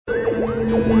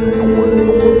Spooky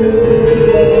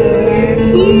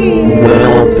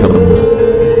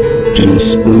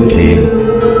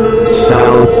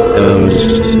South Coast.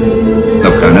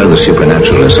 Look, I know the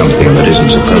supernatural is something that isn't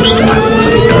supposed to happen, but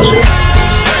it does.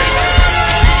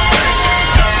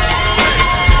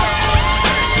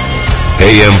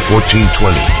 AM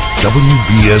 1420,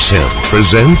 WBSM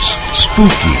presents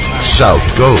Spooky South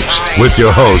Coast with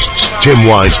your hosts, Tim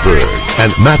Weisberg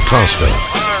and Matt Costa.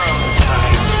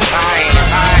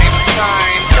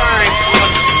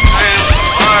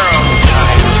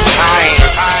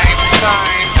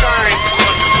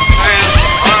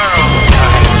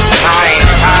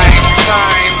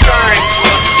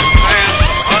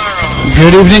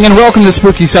 Good evening and welcome to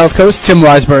Spooky South Coast. Tim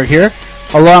Weisberg here,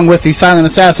 along with the silent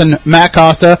assassin Matt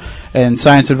Costa and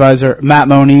science advisor Matt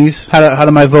Moniz. How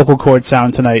do my vocal cords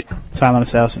sound tonight, silent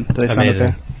assassin? Do they sound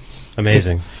okay?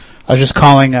 Amazing. I was just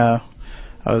calling. I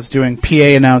was doing PA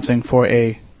announcing for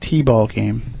a T-ball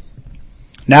game.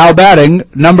 Now batting,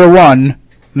 number 1,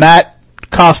 Matt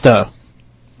Costa.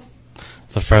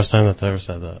 It's the first time that's ever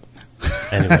said that.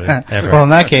 Anybody ever? Well, in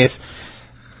that case,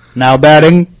 now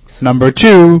batting, number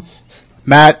 2.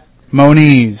 Matt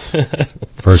Moniz.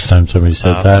 First time somebody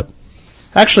said that.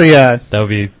 Actually, that would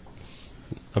be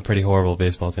a pretty horrible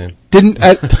baseball team.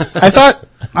 I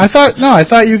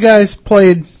thought you guys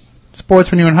played sports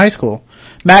when you were in high school.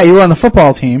 Matt, you were on the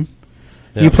football team.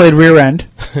 Yeah. You played rear end.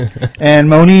 And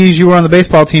Moniz, you were on the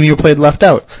baseball team. You played left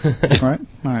out. Right?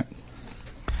 All right.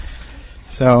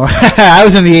 So, I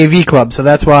was in the AV club, so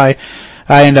that's why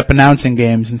I end up announcing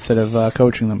games instead of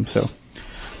coaching them, so.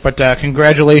 But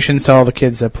congratulations to all the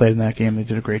kids that played in that game. They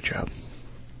did a great job.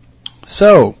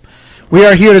 So, we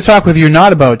are here to talk with you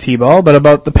not about T-ball, but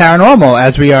about the paranormal,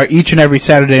 as we are each and every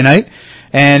Saturday night.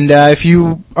 And if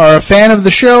you are a fan of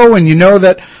the show and you know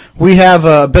that we have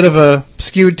a bit of a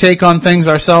skewed take on things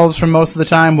ourselves for most of the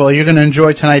time, well, you're going to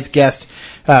enjoy tonight's guest,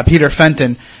 Peter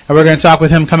Fenton. And we're going to talk with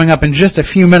him coming up in just a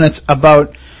few minutes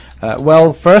about,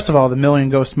 first of all, the Million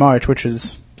Ghost March, which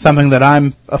is something that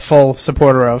I'm a full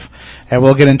supporter of, and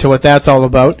we'll get into what that's all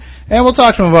about. And we'll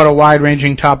talk to him about a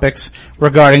wide-ranging topics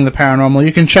regarding the paranormal.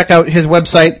 You can check out his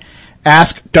website,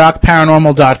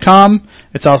 AskDocParanormal.com.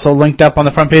 It's also linked up on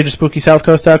the front page of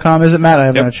SpookySouthCoast.com. Is it, Matt? I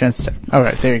haven't had a chance to. All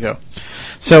right, there you go.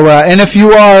 So, and if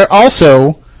you are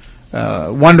also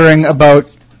wondering about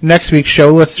next week's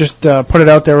show, let's just put it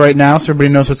out there right now so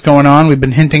everybody knows what's going on. We've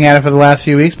been hinting at it for the last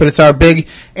few weeks, but it's our big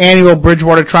annual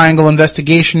Bridgewater Triangle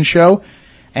investigation show.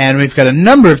 And we've got a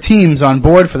number of teams on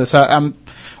board for this. I'm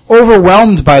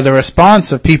overwhelmed by the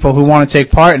response of people who want to take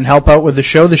part and help out with the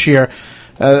show this year.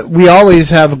 We always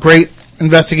have great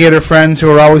investigator friends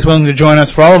who are always willing to join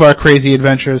us for all of our crazy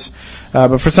adventures.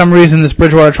 But for some reason, this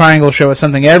Bridgewater Triangle show is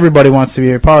something everybody wants to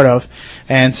be a part of.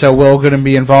 And so we're going to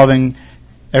be involving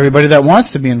everybody that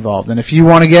wants to be involved. And if you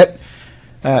want to get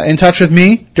in touch with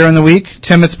me during the week,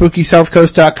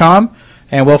 Tim@SpookySouthCoast.com.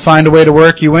 And we'll find a way to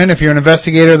work you in if you're an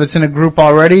investigator that's in a group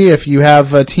already, if you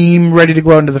have a team ready to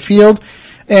go out into the field,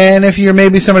 and if you're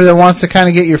maybe somebody that wants to kind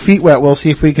of get your feet wet, we'll see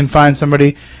if we can find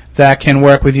somebody that can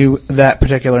work with you that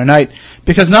particular night.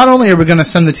 Because not only are we going to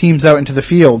send the teams out into the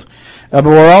field, but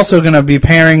we're also going to be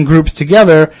pairing groups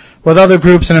together with other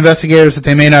groups and investigators that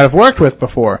they may not have worked with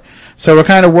before. So we're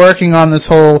kind of working on this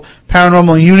whole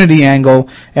paranormal unity angle,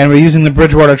 and we're using the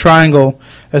Bridgewater Triangle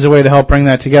as a way to help bring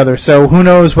that together. So who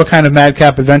knows what kind of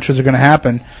madcap adventures are going to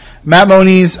happen. Matt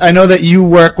Moniz, I know that you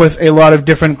work with a lot of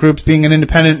different groups, being an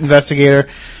independent investigator.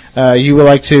 You would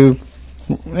like to,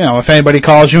 if anybody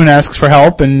calls you and asks for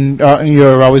help, and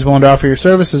you're always willing to offer your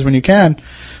services when you can.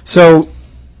 So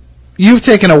you've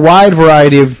taken a wide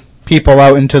variety of people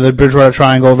out into the Bridgewater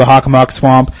Triangle, the Hockomock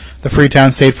Swamp, the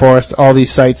Freetown State Forest, all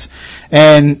these sites.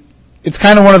 And it's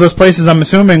kind of one of those places, I'm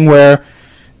assuming, where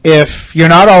if you're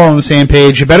not all on the same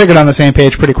page, you better get on the same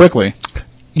page pretty quickly.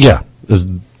 Yeah.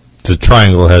 The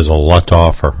Triangle has a lot to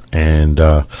offer. And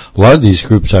a lot of these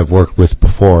groups I've worked with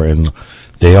before, and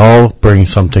they all bring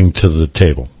something to the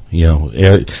table.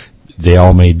 They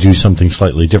all may do something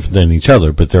slightly different than each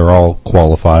other, but they're all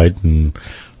qualified, and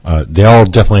they all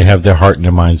definitely have their heart and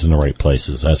their minds in the right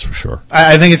places, that's for sure.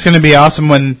 I think it's going to be awesome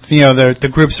when the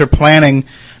groups are planning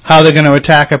how they're going to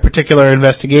attack a particular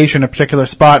investigation, a particular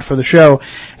spot for the show,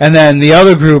 and then the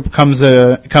other group comes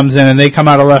in and they come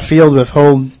out of left field with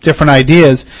whole different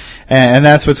ideas, and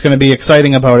that's what's going to be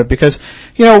exciting about it. Because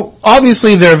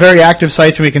obviously they're very active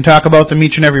sites, and we can talk about them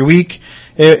each and every week.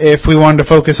 If we wanted to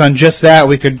focus on just that,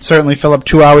 we could certainly fill up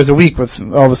 2 hours a week with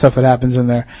all the stuff that happens in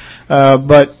there.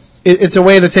 But it's a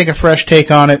way to take a fresh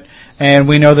take on it, and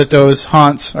we know that those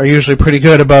haunts are usually pretty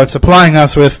good about supplying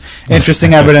us with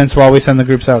interesting evidence while we send the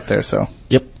groups out there. So.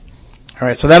 Yep. All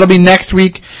right, so that'll be next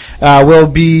week. Will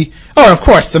be, of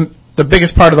course, the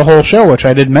biggest part of the whole show, which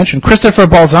I did mention, Christopher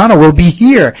Balzano will be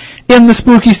here in the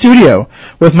Spooky Studio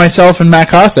with myself and Matt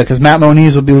Costa, because Matt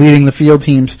Moniz will be leading the field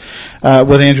teams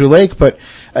with Andrew Lake. But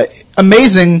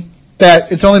amazing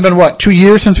that it's only been, 2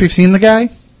 years since we've seen the guy?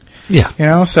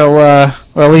 Yeah. So, well,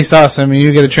 at least us. I mean,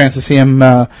 you get a chance to see him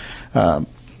at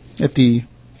the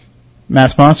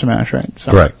Mass Monster Mash, right? So,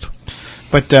 correct.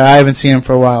 But I haven't seen him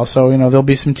for a while, so, there'll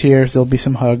be some tears, there'll be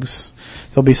some hugs,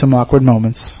 there'll be some awkward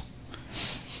moments.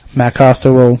 Matt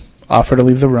Costa will offer to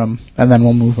leave the room, and then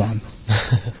we'll move on.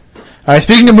 All right,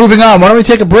 speaking of moving on, why don't we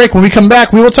take a break? When we come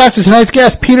back, we will talk to tonight's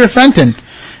guest, Peter Fenton,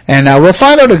 and we'll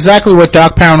find out exactly what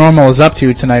Doc Paranormal is up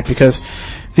to tonight, because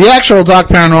the actual Doc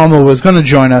Paranormal was going to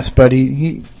join us, but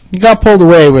he got pulled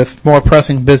away with more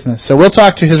pressing business. So we'll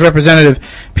talk to his representative,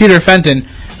 Peter Fenton.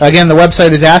 Again, the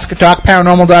website is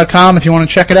AskDocParanormal.com if you want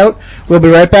to check it out. We'll be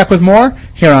right back with more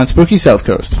here on Spooky South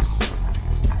Coast.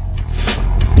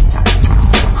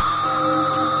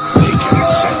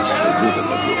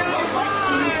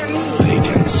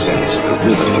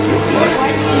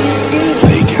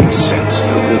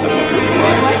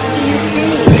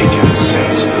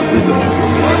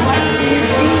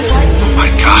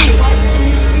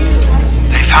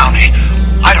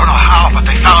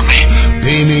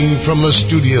 Beaming from the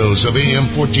studios of AM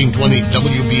 1420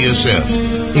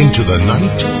 WBSM into the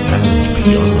night and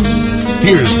beyond.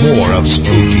 Here's more of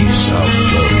Spooky South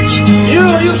Coast.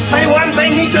 You say one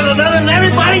thing, he says another, and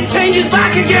everybody changes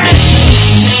back again.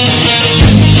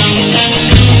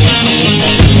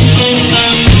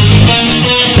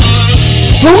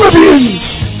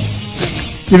 Libyans!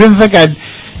 You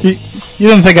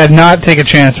didn't think I'd not take a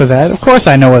chance with that. Of course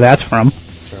I know where that's from.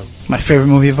 Sure. My favorite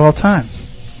movie of all time.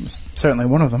 Certainly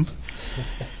one of them.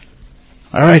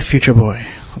 All right, Future Boy.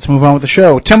 Let's move on with the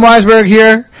show. Tim Weisberg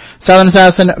here, Silent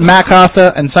Assassin, Matt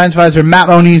Costa, and Science Advisor Matt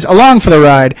Moniz along for the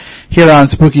ride here on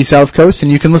Spooky South Coast.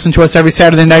 And you can listen to us every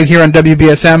Saturday night here on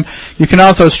WBSM. You can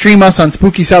also stream us on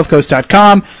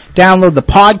SpookySouthCoast.com, download the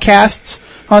podcasts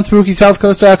on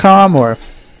SpookySouthCoast.com, or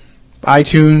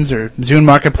iTunes or Zune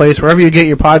Marketplace, wherever you get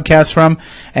your podcasts from.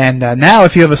 And now,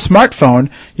 if you have a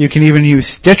smartphone, you can even use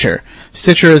Stitcher.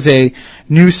 Stitcher is a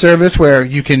new service where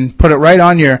you can put it right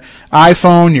on your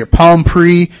iPhone, your Palm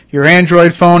Pre, your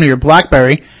Android phone, or your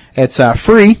BlackBerry. It's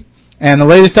free, and the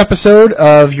latest episode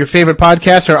of your favorite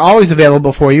podcasts are always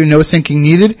available for you, no syncing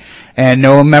needed, and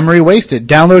no memory wasted.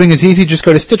 Downloading is easy. Just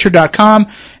go to Stitcher.com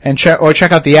and check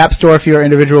out the App Store for your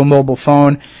individual mobile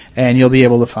phone, and you'll be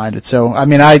able to find it. So, I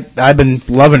mean, I've been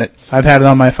loving it. I've had it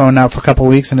on my phone now for a couple of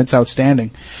weeks, and it's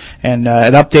outstanding. And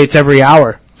it updates every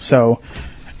hour. So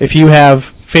if you have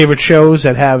favorite shows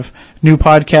that have new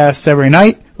podcasts every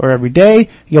night or every day,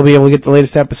 you'll be able to get the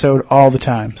latest episode all the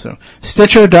time. So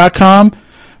Stitcher.com,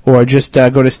 or just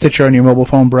go to Stitcher on your mobile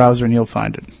phone browser and you'll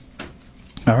find it.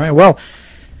 All right, well,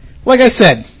 like I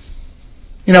said,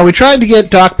 we tried to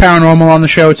get Doc Paranormal on the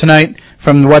show tonight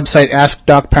from the website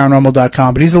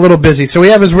AskDocParanormal.com, but he's a little busy. So we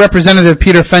have his representative,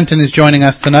 Peter Fenton, is joining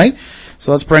us tonight.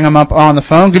 So let's bring him up on the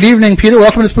phone. Good evening, Peter.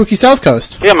 Welcome to Spooky South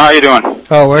Coast. Tim, how you doing?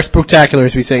 Oh, we're spooktacular,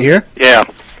 as we say here. Yeah.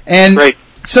 And great.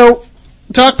 So,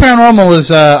 Doc Paranormal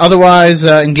is otherwise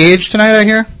engaged tonight, I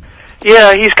hear?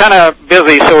 Yeah, he's kind of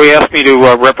busy, so he asked me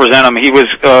to represent him. He was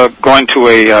going to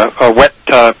a wet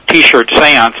T-shirt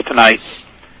seance tonight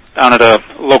down at a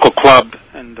local club,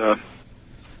 and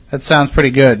that sounds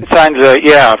pretty good. he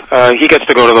gets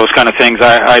to go to those kind of things.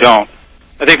 I don't.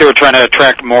 I think they were trying to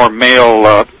attract more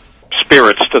male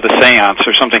spirits to the seance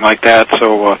or something like that.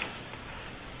 So,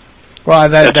 well,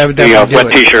 that would definitely wet do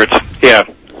it. T-shirts. Yeah.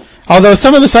 Although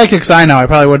some of the psychics I know, I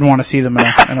probably wouldn't want to see them in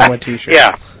a wet T-shirt.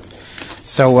 Yeah.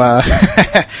 So, and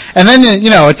then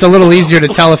it's a little easier to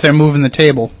tell if they're moving the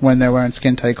table when they're wearing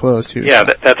skin-tight clothes too. Yeah,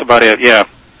 that's about it. Yeah.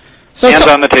 So Hands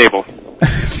on the table.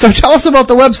 So tell us about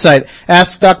the website,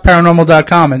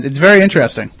 AskDocParanormal.com. It's very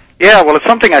interesting. Yeah, well, it's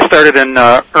something I started in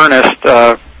earnest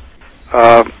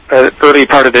early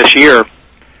part of this year,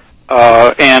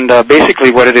 and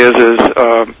basically what it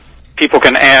is people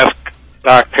can ask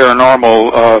Doc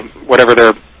Paranormal whatever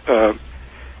their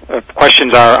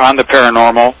questions are on the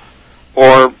paranormal,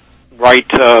 or write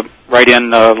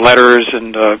in letters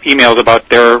and emails about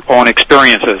their own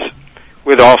experiences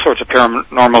with all sorts of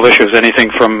paranormal issues, anything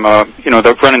from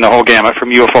running the whole gamut from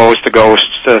UFOs to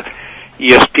ghosts to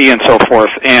ESP and so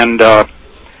forth. And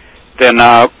then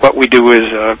what we do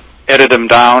is edit them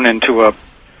down into a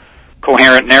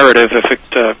coherent narrative if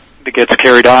it gets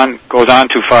goes on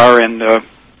too far, and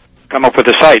come up with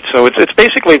a site. So it's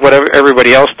basically what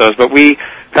everybody else does, but we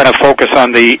kind of focus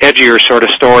on the edgier sort of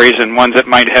stories and ones that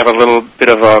might have a little bit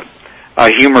of a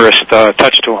humorous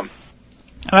touch to them.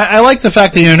 I like the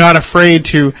fact that you're not afraid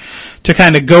to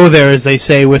kind of go there, as they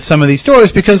say, with some of these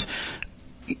stories, because,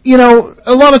 you know,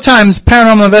 a lot of times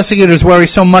paranormal investigators worry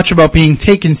so much about being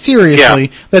taken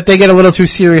seriously that they get a little too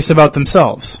serious about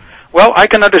themselves. Well, I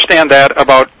can understand that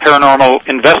about paranormal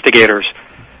investigators,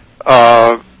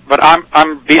 but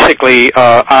I'm basically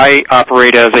I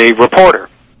operate as a reporter.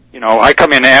 You know, I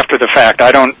come in after the fact.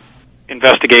 I don't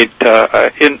investigate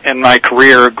in my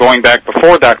career going back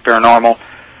before Doc Paranormal.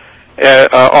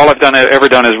 All I've ever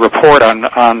done is report on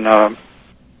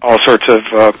all sorts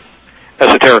of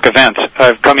esoteric events.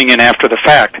 Coming in after the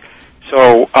fact,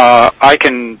 so I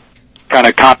can kind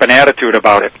of comp an attitude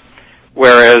about it.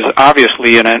 Whereas,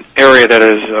 obviously, in an area that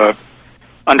is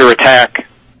under attack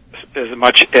as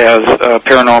much as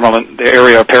the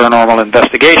area of paranormal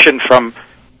investigation from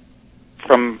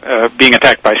being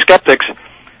attacked by skeptics,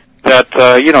 that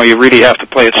you know, you really have to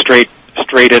play it straight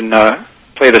and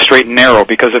play the straight and narrow,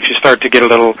 because if you start to get a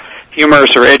little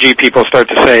humorous or edgy, people start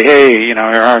to say, hey, you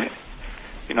know,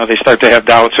 they start to have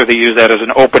doubts, or they use that as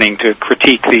an opening to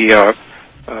critique the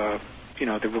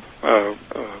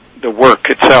work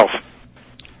itself.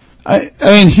 I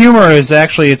mean, humor is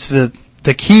actually, it's the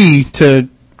key to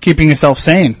keeping yourself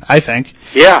sane, I think.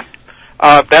 Yeah.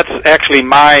 That's actually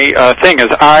my thing, is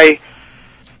I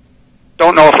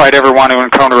don't know if I'd ever want to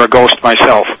encounter a ghost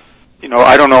myself. You know,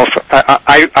 I don't know if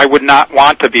I would not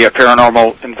want to be a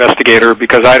paranormal investigator,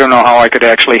 because I don't know how I could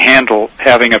actually handle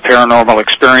having a paranormal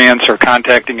experience or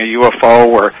contacting a UFO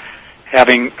or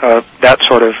having that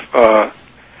sort of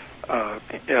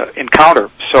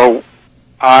encounter. So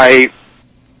I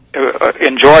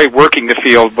enjoy working the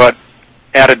field, but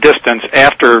at a distance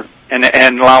after, and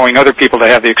allowing other people to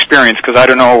have the experience, because I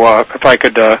don't know if I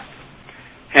could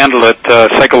handle it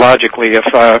psychologically if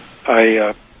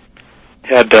I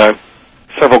had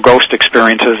several ghost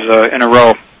experiences in a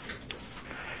row.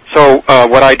 So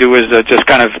what I do is just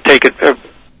kind of take it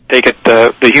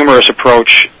the humorous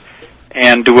approach,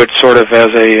 and do it sort of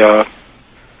as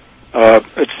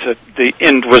the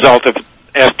end result of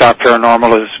Ask Doc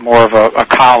Paranormal is more of a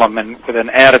column and with an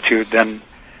attitude than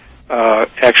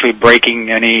actually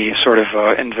breaking any sort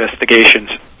of investigations.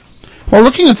 Well,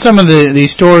 looking at some of the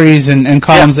stories and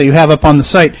columns that you have up on the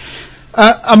site,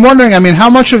 I'm wondering, I mean, how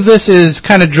much of this is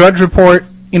kind of Drudge Report,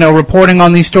 you know, reporting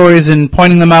on these stories and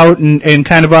pointing them out and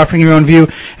kind of offering your own view,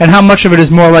 and how much of it is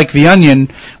more like The Onion,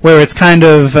 where it's kind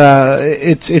of,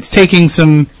 it's taking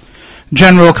some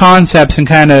general concepts and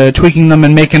kind of tweaking them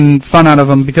and making fun out of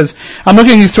them? Because I'm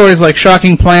looking at these stories like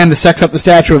Shocking Plan to Sex Up the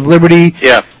Statue of Liberty.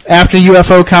 Yeah. After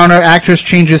UFO Counter, Actress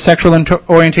Changes Sexual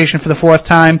Orientation for the 4th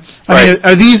time. I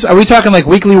mean, are we talking like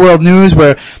Weekly World News,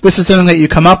 where this is something that you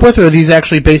come up with, or are these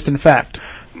actually based in fact?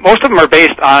 Most of them are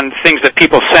based on things that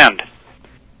people send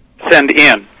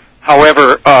in.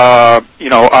 However, you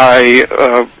know,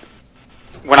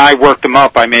 when I work them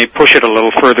up, I may push it a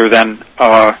little further than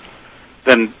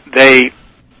they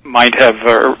might have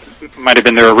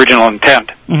been their original intent.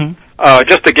 Mm-hmm.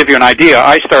 Just to give you an idea,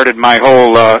 I started my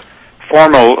whole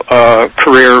formal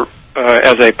career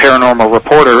as a paranormal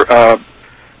reporter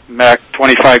back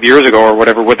 25 years ago or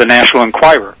whatever with the National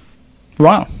Enquirer.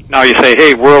 Wow. Now you say,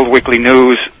 hey, World Weekly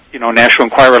News, you know, National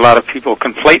Enquirer, a lot of people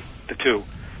conflate the two.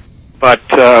 But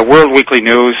World Weekly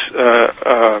News,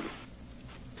 they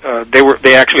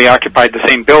actually occupied the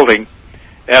same building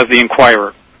as the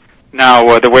Enquirer.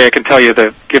 Now, the way I can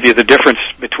give you the difference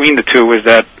between the two is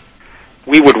that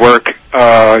we would work,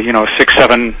 6,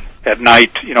 7 at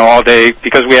night, you know, all day,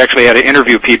 because we actually had to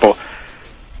interview people.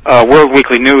 World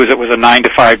Weekly News, it was a 9 to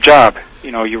 5 job.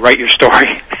 You know, you write your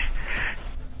story,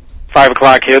 5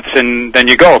 o'clock hits, and then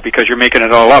you go, because you're making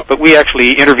it all up. But we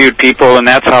actually interviewed people, and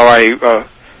that's how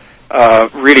I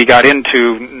really got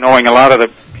into knowing a lot of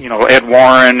the, you know, Ed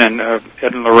Warren and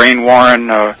Ed and Lorraine Warren,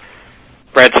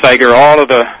 Brad Steiger, all of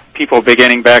the people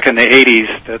beginning back in the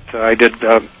 80s that I did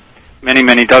many,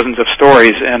 many dozens of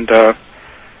stories, and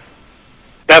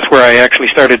that's where I actually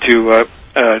started to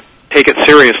take it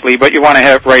seriously. But you want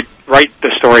to write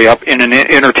the story up in an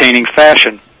entertaining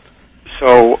fashion.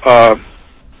 So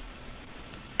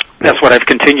that's what I've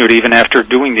continued even after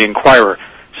doing the Enquirer.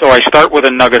 So I start with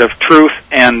a nugget of truth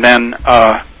and then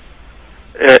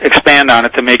expand on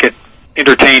it to make it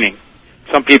entertaining.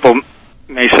 Some people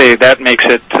may say that makes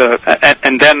it,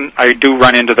 and then I do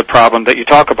run into the problem that you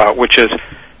talk about, which is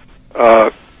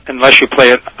unless you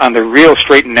play it on the real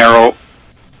straight and narrow,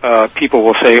 people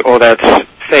will say, "Oh, that's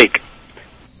fake."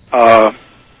 But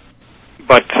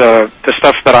the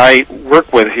stuff that I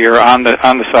work with here on the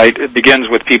site, it begins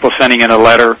with people sending in a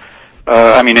letter,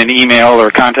 an email, or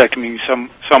contacting me some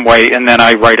way, and then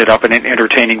I write it up in an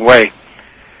entertaining way.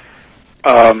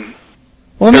 Let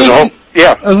me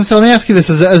Yeah. So let me ask you this: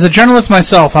 as a journalist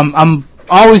myself, I'm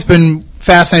always been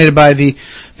fascinated by the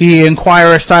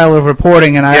Inquirer style of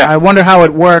reporting, and I wonder how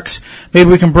it works. Maybe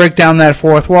we can break down that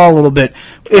fourth wall a little bit.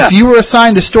 If you were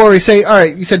assigned a story, say, all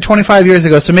right, you said 25 years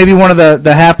ago, so maybe one of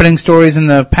the happening stories in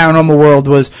the paranormal world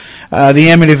was the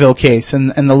Amityville case and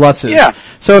the Lutzes. Yeah.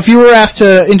 So if you were asked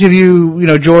to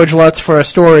interview, George Lutz for a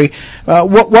story,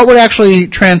 what would actually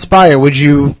transpire? Would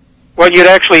you? Well, you'd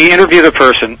actually interview the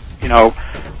person,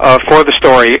 for the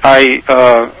story.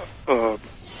 I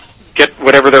get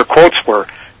whatever their quotes were.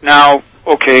 Now,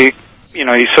 okay,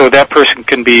 so that person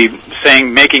can be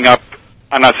making up.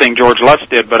 I'm not saying George Lutz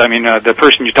did, but I mean the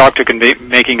person you talk to can be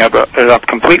making it up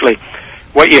completely.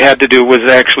 What you had to do was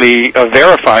actually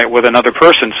verify it with another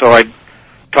person. So I'd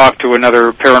talk to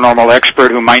another paranormal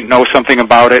expert who might know something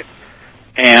about it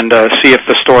and see if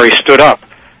the story stood up.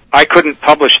 I couldn't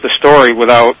publish the story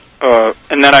without,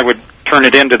 and then I would turn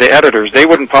it in to the editors. They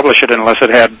wouldn't publish it unless it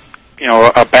had,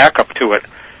 a backup to it.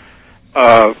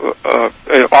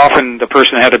 Often the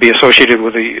person had to be associated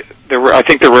with I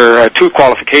think there were two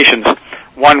qualifications.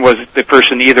 One was the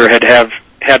person either had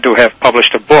to have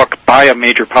published a book by a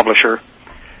major publisher,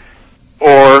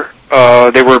 or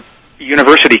they were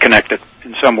university connected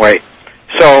in some way.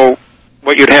 So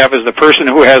what you'd have is the person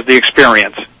who has the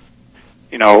experience.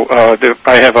 I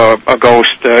have a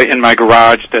ghost in my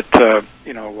garage that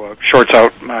shorts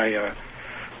out my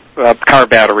car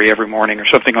battery every morning or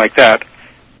something like that.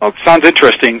 Oh, sounds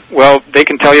interesting. Well, they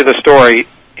can tell you the story,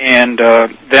 and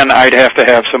then I'd have to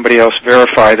have somebody else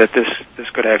verify that this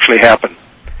could actually happen.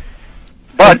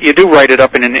 But you do write it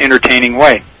up in an entertaining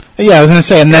way. Yeah, I was going to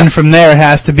say, and then from there it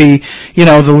has to be,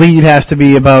 the lead has to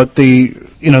be about the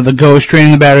ghost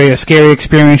draining the battery, a scary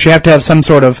experience. You have to have some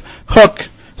sort of hook,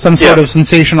 some sort of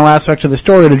sensational aspect to the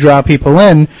story to draw people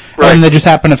in, and they just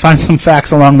happen to find some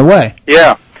facts along the way.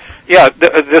 Yeah. Yeah,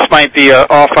 this might be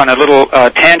off on a little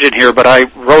tangent here, but I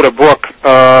wrote a book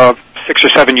 6 or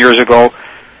 7 years ago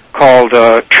called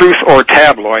Truth or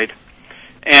Tabloid.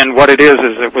 And what it is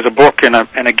it was a book and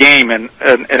a game, and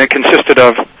it consisted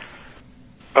of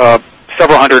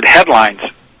several hundred headlines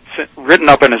written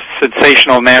up in a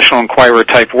sensational National Enquirer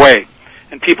type way.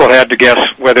 And people had to guess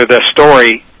whether the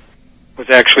story was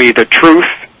actually the truth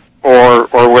or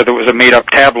whether it was a made-up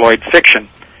tabloid fiction.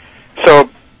 So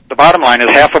the bottom line is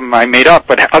half of them I made up,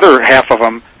 but the other half of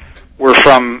them were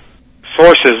from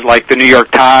sources like the New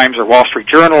York Times or Wall Street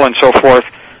Journal and so forth,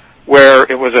 where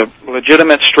it was a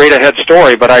legitimate, straight-ahead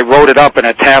story, but I wrote it up in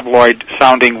a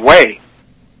tabloid-sounding way.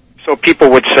 So people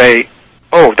would say,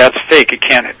 oh, that's fake, it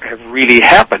can't have really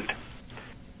happened.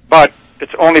 But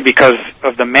it's only because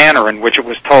of the manner in which it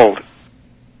was told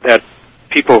that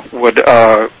people would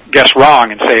guess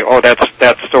wrong and say, oh,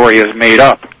 that story is made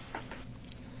up.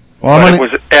 Well, but it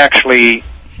was actually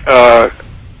the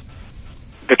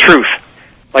truth.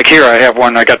 Like here, I have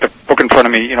one, I got the book in front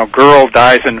of me, girl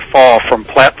dies in fall from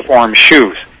platform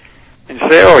shoes. And you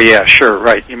say, oh yeah, sure,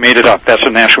 right, you made it up. That's a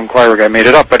National Enquirer guy made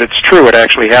it up. But it's true, it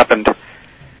actually happened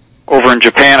over in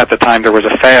Japan at the time. There was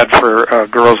a fad for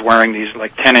girls wearing these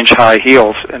like 10-inch high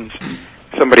heels, and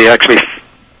somebody actually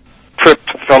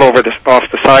fell over off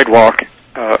the sidewalk,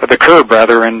 the curb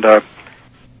rather, and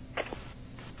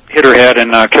hit her head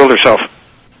and killed herself.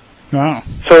 Wow.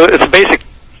 So it's a basic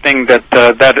thing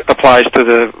that applies to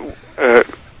the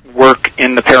work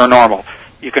in the paranormal.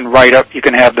 You can write up, you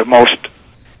can have the most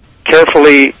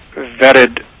carefully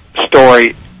vetted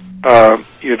story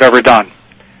you've ever done.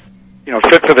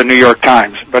 Fit for the New York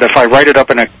Times. But if I write it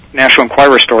up in a National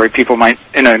Enquirer story, people might,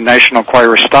 in a National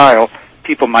Enquirer style,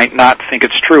 people might not think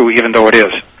it's true, even though it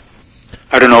is.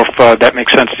 I don't know if that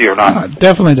makes sense to you or not. It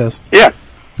definitely does. Yeah.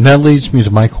 And that leads me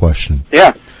to my question.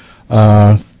 Yeah.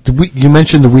 You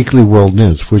mentioned the Weekly World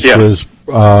News, which was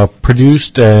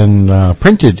produced and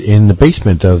printed in the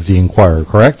basement of the Enquirer,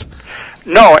 correct?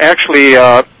 No, actually,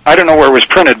 I don't know where it was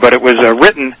printed, but it was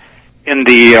written in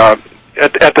the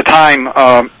at the time.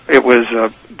 It was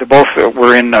both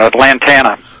were in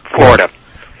Lantana, Florida,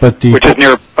 but which is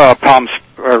near Palm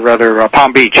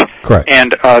Beach. Correct.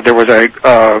 And there was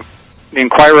the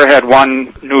Enquirer had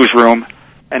one newsroom,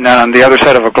 and then on the other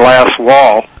side of a glass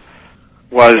wall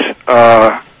was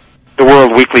the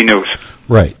World Weekly News.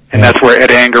 Right. And that's where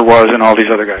Ed Anger was and all these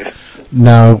other guys.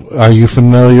 Now, are you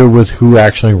familiar with who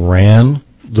actually ran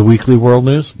the Weekly World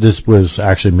News? This was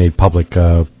actually made public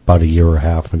about a year and a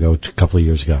half ago, a couple of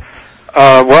years ago.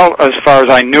 Well, as far as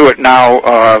I knew it now,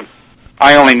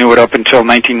 I only knew it up until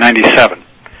 1997.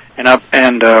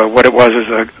 And what it was is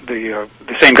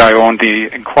the same guy who owned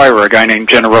the Enquirer, a guy named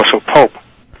Generoso Pope,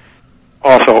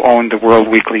 also owned the World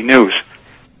Weekly News.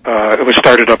 It was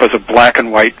started up as a black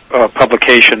and white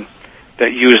publication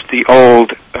that used the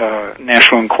old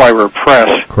National Enquirer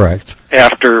press Correct.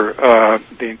 after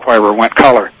the Enquirer went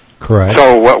color. Correct.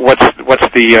 So what's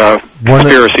the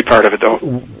conspiracy part of it,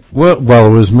 though? Well,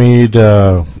 it was made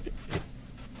in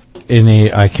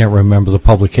I can't remember the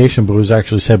publication, but it was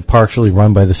actually said partially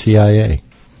run by the CIA.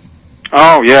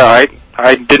 Oh, yeah,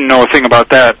 I didn't know a thing about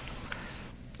that.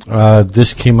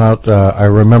 This came out, I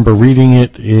remember reading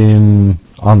it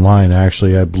online,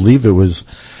 actually. I believe it was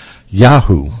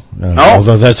Yahoo.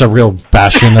 Although that's a real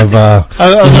bastion of... I was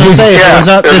going to say,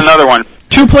 there's another one.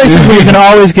 Two places where you can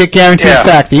always get guaranteed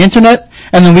fact: the internet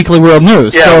and the Weekly World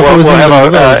News. Yeah, so we'll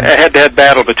have a head-to-head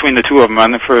battle between the two of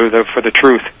them for the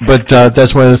truth. But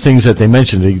that's one of the things that they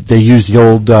mentioned. They used the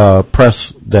old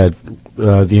press that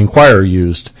the Enquirer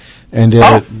used, and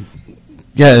and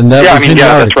that was in the article.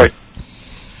 That's right.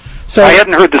 So I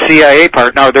hadn't heard the CIA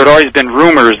part. Now there'd always been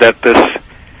rumors that this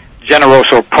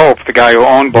Generoso Pope, the guy who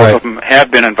owned both of them, had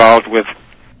been involved with.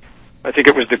 I think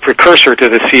it was the precursor to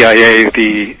the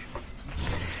CIA,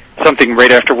 something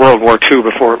right after World War II,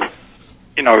 before, was,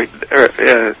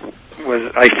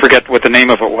 I forget what the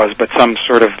name of it was, but some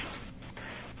sort of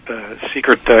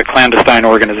secret clandestine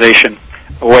organization.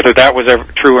 Whether that was ever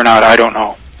true or not, I don't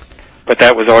know. But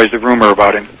that was always the rumor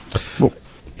about him. Well,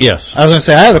 yes. I was going to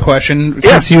say, I have a question.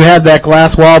 Yeah. Since you had that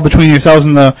glass wall between yourselves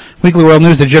and the Weekly World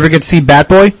News, did you ever get to see Bat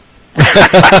Boy?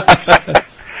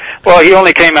 Well, he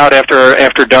only came out after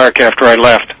dark, after I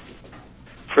left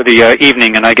for the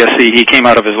evening, and I guess he came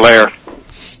out of his lair.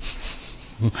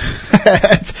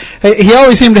 He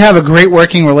always seemed to have a great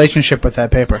working relationship with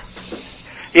that paper.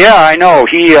 Yeah, I know.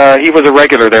 He was a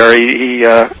regular there. He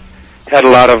had a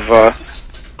lot of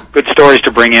good stories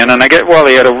to bring in, and he had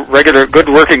a good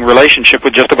working relationship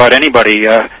with just about anybody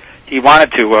he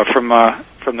wanted to, from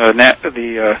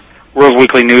the World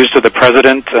Weekly News to the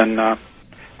president and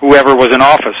whoever was in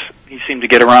office. He seemed to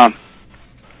get around.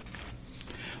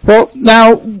 Well,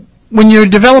 now, when you're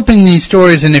developing these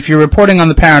stories and if you're reporting on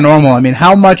the paranormal, I mean,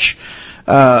 how much,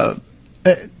 what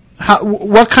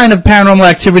kind of paranormal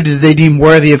activity do they deem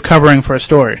worthy of covering for a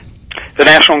story? The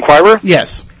National Enquirer?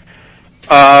 Yes.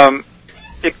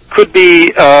 It could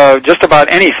be just about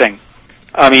anything.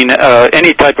 I mean,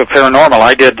 any type of paranormal.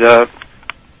 I did, I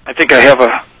think I have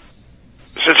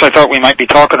since I thought we might be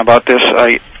talking about this,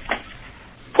 I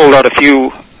pulled out a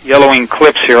few yellowing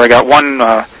clips here. I got one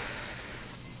that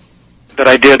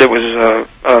I did that was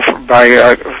by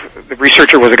the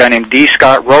researcher was a guy named D.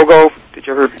 Scott Rogo. Did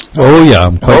you ever? Oh yeah,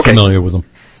 I'm quite familiar with him.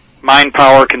 Mind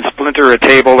power can splinter a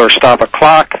table or stop a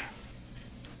clock.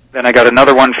 Then I got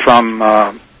another one from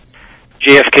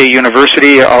JFK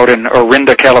University out in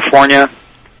Orinda, California.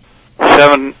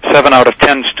 7 out of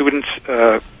 10 students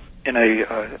in a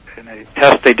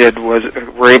test they did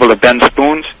were able to bend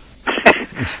spoons.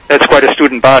 That's quite a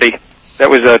student body. That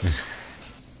was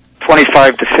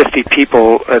 25 to 50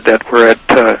 people that were at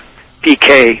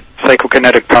PK,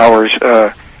 Psychokinetic Powers,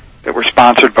 that were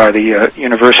sponsored by the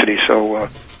university. So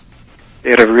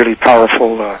they had a really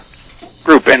powerful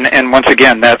group. And once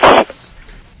again, that's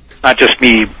not just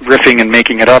me riffing and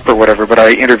making it up or whatever, but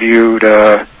I interviewed,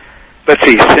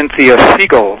 Cynthia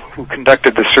Siegel, who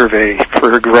conducted the survey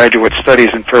for her graduate studies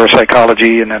in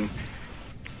parapsychology, and then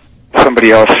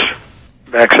somebody else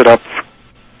backs it up.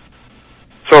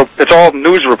 So it's all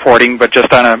news reporting, but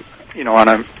just on a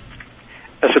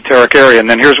esoteric area. And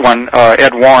then here's one,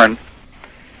 Ed Warren,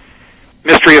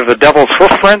 Mystery of the Devil's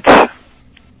Hoofprints.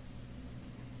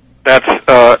 That's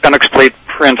unexplained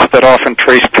prints that often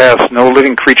trace paths no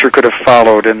living creature could have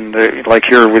followed. And like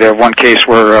here, we have one case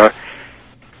where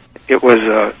it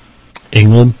was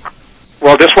England.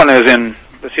 Well, this one is in.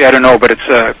 Let's see, I don't know, but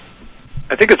it's.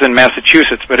 I think it's in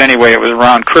Massachusetts. But anyway, it was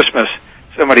around Christmas.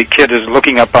 Kid is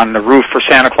looking up on the roof for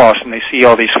Santa Claus, and they see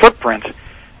all these footprints,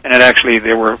 and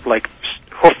they were like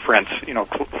hoof prints,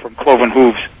 from cloven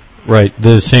hooves. Right.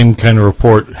 The same kind of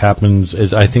report happens.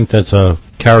 I think that's a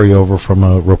carryover from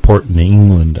a report in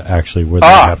England, actually, where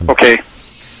that happened. Okay.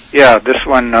 Yeah, this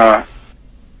one, I'm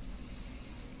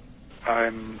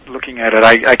looking at it.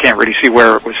 I can't really see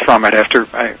where it was from. In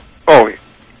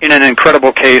an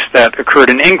incredible case that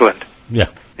occurred in England. Yeah.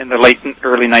 In the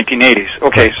early 1980s.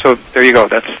 Okay, so there you go.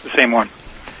 That's the same one.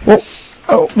 Well,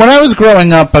 when I was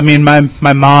growing up, I mean,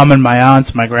 my mom and my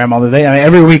aunts, my grandmother,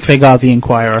 every week they got the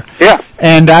Enquirer. Yeah.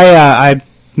 And I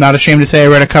not ashamed to say I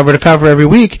read it cover to cover every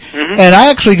week. Mm-hmm. And I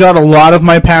actually got a lot of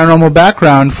my paranormal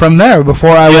background from there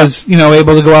before I was,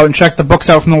 able to go out and check the books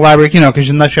out from the library, because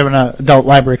unless you have an adult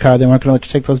library card, they weren't going to let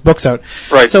you take those books out.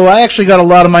 Right. So I actually got a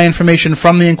lot of my information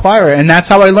from the Inquirer, and that's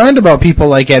how I learned about people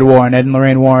like Ed Warren, Ed and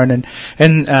Lorraine Warren,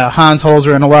 and Hans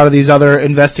Holzer, and a lot of these other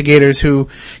investigators who,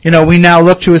 we now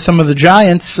look to as some of the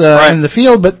giants in the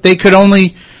field, but they could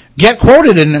only get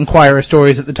quoted in Inquirer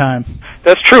stories at the time.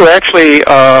 That's true. Actually,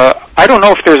 I don't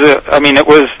know if there's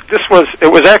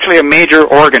it was actually a major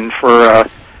organ for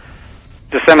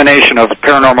dissemination of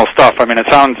paranormal stuff. I mean, it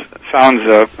sounds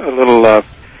a little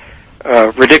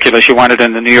ridiculous. You want it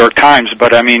in the New York Times,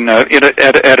 but I mean, at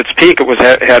its peak,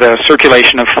 it had a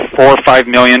circulation of 4 or 5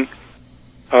 million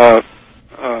sales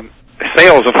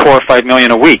of 4 or 5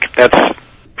 million a week. That's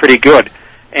pretty good.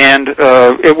 And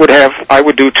I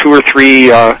would do 2 or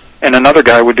 3, and another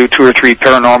guy would do 2 or 3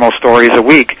 paranormal stories a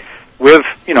week with,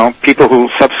 people who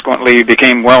subsequently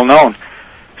became well known.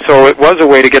 So it was a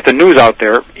way to get the news out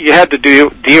there. You had to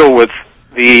deal with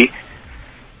the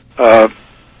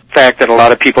fact that a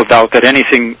lot of people doubt that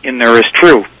anything in there is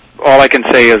true. All I can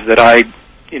say is that I,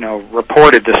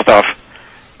 reported this stuff.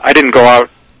 I didn't go out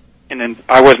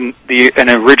I wasn't an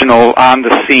original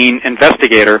on-the-scene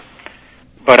investigator,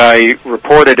 but I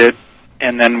reported it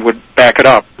and then would back it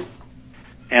up.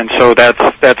 And so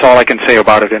that's all I can say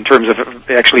about it in terms of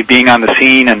actually being on the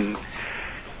scene and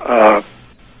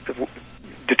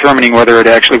determining whether it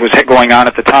actually was going on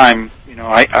at the time.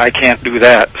 I can't do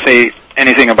that, say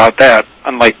anything about that,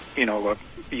 unlike,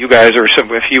 you guys or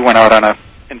if you went out on an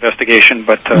investigation,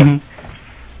 but that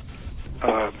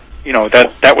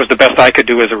was the best I could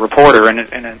do as a reporter,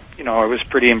 and I was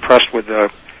pretty impressed with the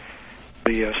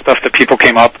stuff that people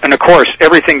came up, and of course,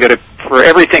 everything that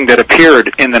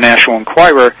appeared in the National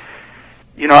Enquirer,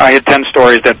 I had 10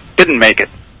 stories that didn't make it.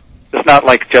 It's not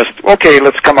like just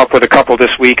let's come up with a couple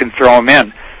this week and throw them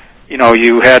in.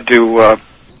 You had to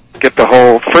get the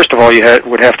whole. First of all,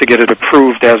 would have to get it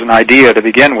approved as an idea to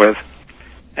begin with,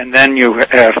 and then you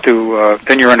have to.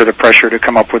 Then you're under the pressure to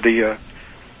come up with the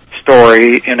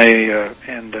story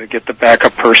and get the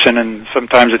backup person, and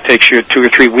sometimes it takes you 2 or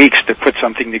 3 weeks to put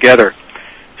something together.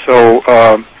 So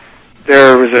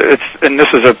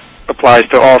applies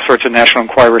to all sorts of National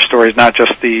Enquirer stories, not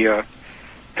just the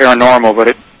paranormal, but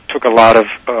it took a lot of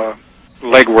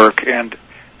legwork, and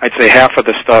I'd say half of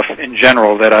the stuff in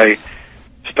general that I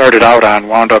started out on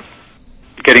wound up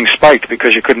getting spiked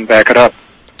because you couldn't back it up.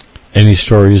 Any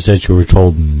stories that you were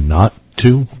told not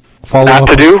to follow up? Not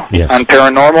to do? Yes. On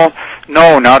paranormal?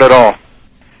 No, not at all.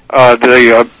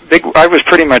 I was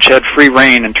pretty much had free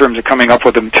reign in terms of coming up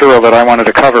with the material that I wanted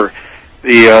to cover.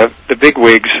 The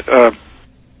bigwigs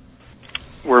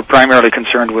were primarily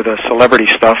concerned with celebrity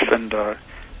stuff and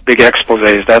big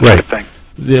exposés, that sort of thing.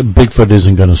 Bigfoot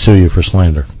isn't going to sue you for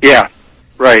slander. Yeah,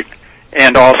 right.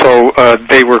 And also,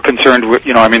 they were concerned with,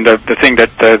 the thing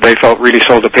that they felt really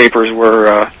sold the papers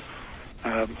were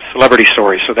celebrity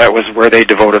stories, so that was where they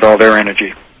devoted all their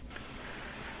energy.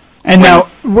 And now,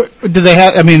 did they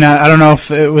have, I don't know if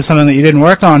it was something that you didn't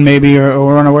work on maybe or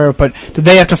were unaware of, but did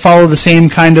they have to follow the same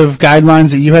kind of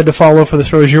guidelines that you had to follow for the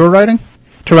stories you were writing?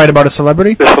 To write about a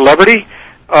celebrity? The celebrity?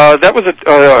 That was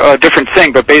a different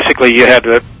thing, but basically you had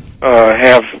to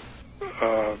have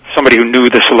somebody who knew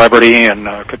the celebrity and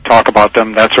could talk about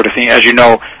them, that sort of thing. As you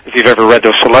know, if you've ever read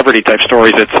those celebrity-type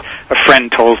stories, it's a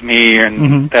friend told me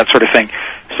and that sort of thing.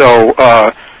 So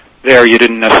there you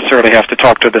didn't necessarily have to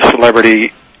talk to the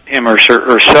celebrity, him or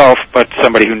herself, but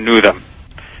somebody who knew them.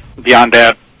 Beyond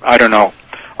that, I don't know.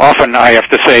 Often I have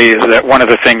to say is that one of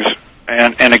the things,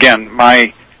 and again,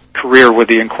 my career with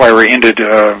the Inquirer ended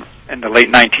in the late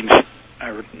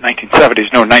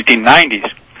 1970s, no, 1990s,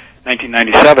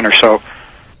 1997 or so.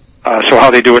 So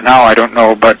how they do it now, I don't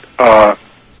know, but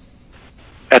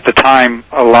at the time,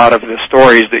 a lot of the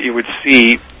stories that you would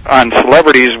see on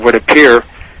celebrities would appear,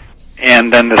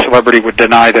 and then the celebrity would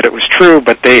deny that it was true,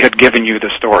 but they had given you the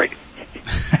story.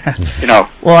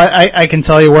 Well, I can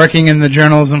tell you, working in the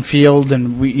journalism field,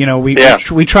 and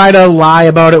we try to lie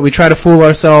about it. We try to fool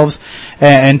ourselves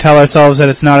and tell ourselves that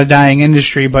it's not a dying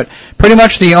industry. But pretty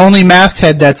much the only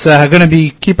masthead that's going to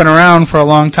be keeping around for a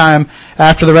long time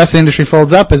after the rest of the industry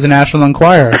folds up is the National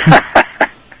Enquirer.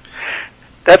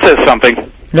 That says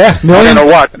something. Yeah, millions, I don't know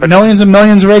what, but millions and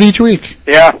millions read each week.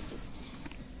 Yeah.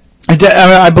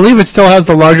 I believe it still has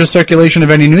the largest circulation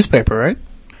of any newspaper, right?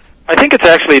 I think it's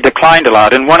actually declined a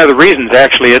lot, and one of the reasons,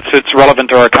 actually, it's relevant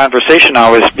to our conversation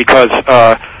now is because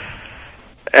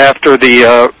after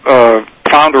the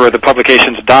founder of the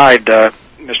publications died,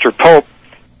 Mr. Pope,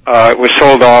 It was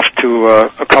sold off to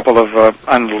a couple of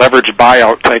unleveraged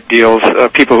buyout type deals,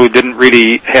 people who didn't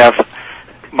really have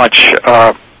much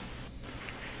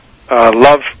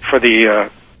love for the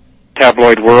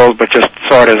tabloid world, but just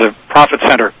saw it as a profit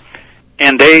center.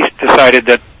 And they decided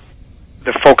that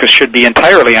the focus should be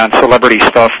entirely on celebrity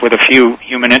stuff with a few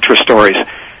human interest stories.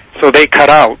 So they cut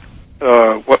out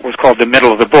what was called the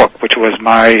middle of the book, which was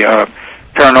my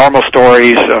paranormal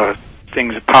stories,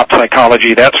 things, pop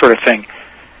psychology, that sort of thing.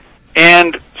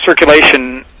 And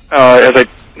circulation, as I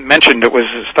mentioned,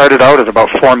 it started out at about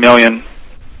 4 million.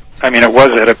 I mean, it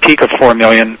was at a peak of 4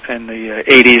 million in the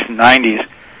 80s and 90s,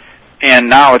 and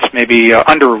now it's maybe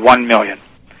under 1 million.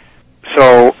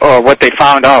 So what they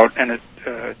found out, and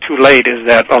too late, is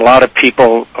that a lot of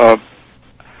people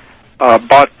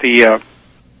bought the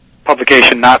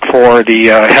publication not for the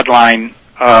headline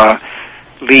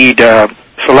lead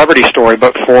celebrity story,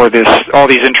 but for all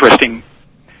these interesting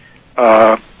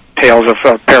tales of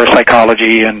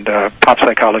parapsychology and pop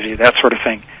psychology, that sort of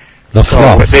thing. The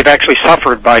fluff. So they've actually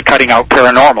suffered by cutting out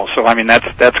paranormal. So I mean,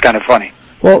 that's kind of funny.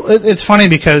 Well, it's funny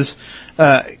because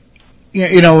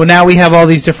now we have all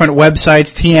these different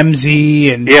websites,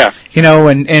 TMZ, and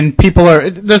and people are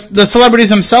the celebrities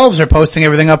themselves are posting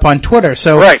everything up on Twitter.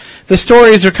 So the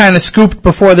stories are kind of scooped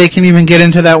before they can even get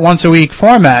into that once a week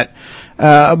format.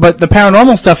 But the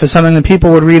paranormal stuff is something that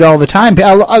people would read all the time.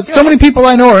 So many people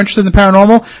I know are interested in the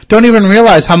paranormal don't even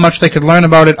realize how much they could learn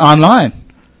about it online.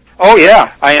 Oh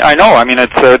yeah, I know. I mean,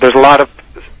 it's there's a lot of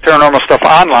paranormal stuff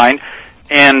online,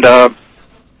 and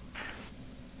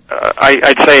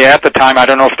I'd say at the time, I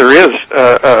don't know if there is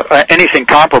anything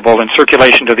comparable in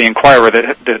circulation to the Inquirer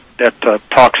that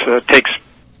takes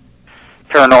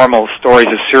paranormal stories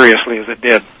as seriously as it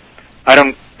did.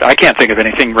 I can't think of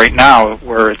anything right now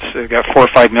where it's got 4 or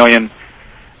 5 million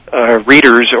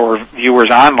readers or viewers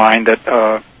online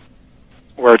that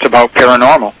where it's about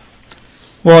paranormal.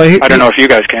 Well, I don't know if you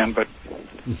guys can, but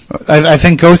I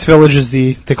think Ghost Village is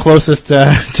the closest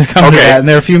to come to that, and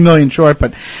they're a few million short.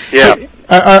 But yeah.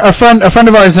 A friend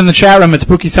of ours in the chat room at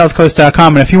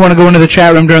SpookySouthCoast.com, and if you want to go into the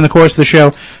chat room during the course of the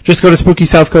show, just go to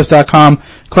SpookySouthCoast.com,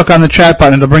 click on the chat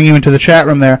button, it'll bring you into the chat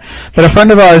room there. But a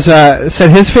friend of ours said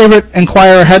his favorite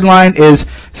Inquirer headline is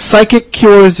 "Psychic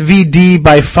Cures VD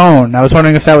by Phone." I was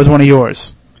wondering if that was one of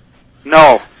yours.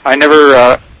 No, I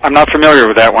never. I'm not familiar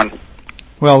with that one.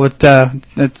 Well, it certainly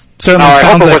sounds I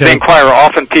hope it was like the Inquirer.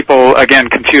 Often people again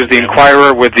confuse the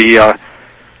Inquirer with the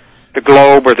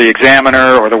Globe or the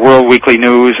Examiner or the World Weekly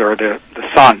News or the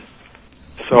Sun.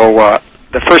 So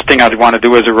the first thing I'd want to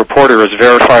do as a reporter is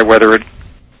verify whether it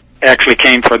actually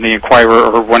came from the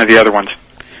Inquirer or one of the other ones.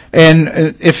 And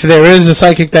if there is a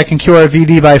psychic that can cure a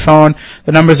VD by phone,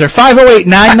 the numbers are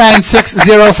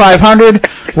 508-996-0500,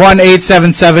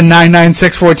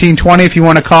 1-877-996-1420 if you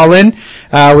want to call in.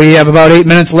 We have about 8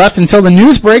 minutes left until the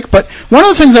news break, but one of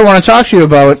the things I want to talk to you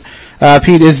about,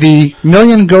 Pete, is the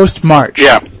Million Ghost March.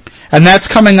 Yeah. And that's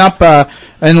coming up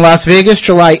in Las Vegas,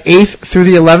 July 8th through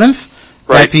the 11th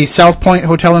at the South Point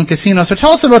Hotel and Casino. So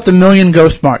tell us about the Million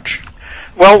Ghost March.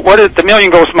 Well, what is the Million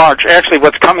Ghost March? Actually,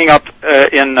 what's coming up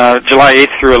in July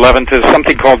 8th through 11th is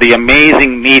something called the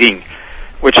Amazing Meeting,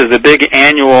 which is a big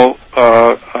annual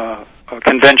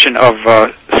convention of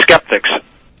skeptics,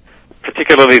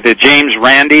 particularly the James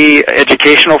Randi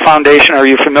Educational Foundation. Are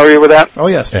you familiar with that? Oh,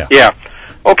 yes. Yeah.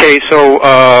 Okay, so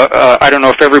I don't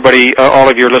know if everybody, all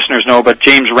of your listeners know, but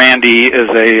James Randi is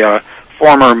a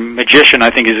former magician, I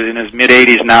think he's in his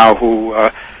mid-80s now, who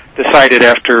decided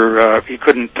after he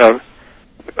couldn't,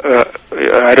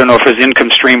 I don't know if his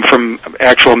income stream from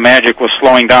actual magic was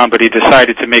slowing down, but he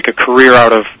decided to make a career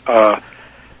out of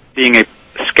being a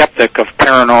skeptic of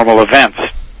paranormal events.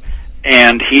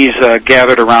 And he's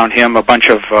gathered around him a bunch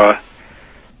of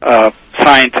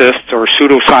scientists or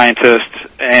pseudoscientists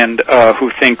and who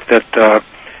think that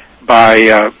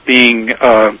by being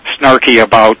snarky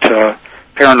about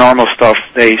paranormal stuff,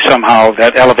 they somehow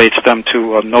that elevates them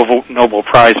to a Nobel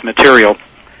Prize material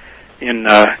in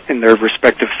their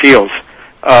respective fields.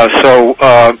 So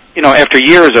after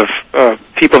years of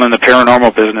people in the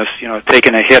paranormal business,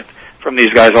 taking a hit from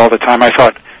these guys all the time, I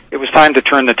thought it was time to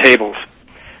turn the tables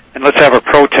and let's have a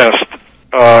protest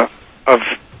of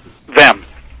them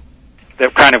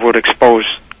that kind of would expose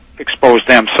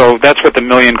them. So that's what the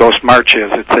Million Ghost March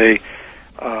is. It's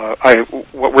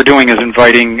what we're doing is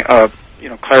inviting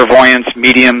clairvoyants,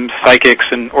 mediums, psychics,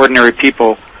 and ordinary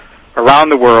people around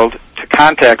the world to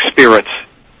contact spirits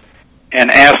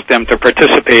and ask them to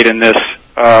participate in this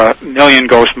Million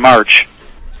Ghost March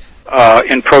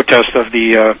in protest of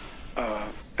the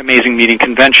Amazing Meeting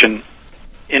Convention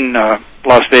in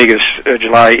Las Vegas,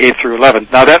 July 8th through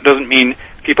 11th. Now, that doesn't mean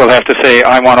people have to say,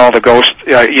 I want all the ghosts,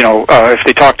 if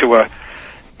they talk to a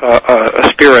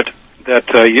spirit, that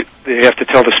they have to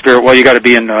tell the spirit, well, you got to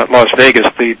be in Las Vegas.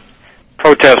 The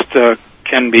protest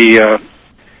can be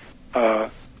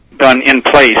done in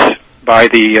place by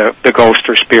the ghost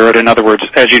or spirit. In other words,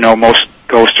 as you know, most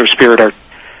ghosts or spirit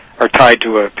are tied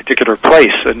to a particular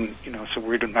place, and so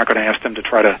we're not going to ask them to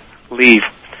try to leave.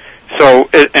 So,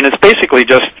 and it's basically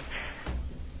just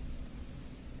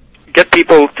get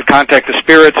people to contact the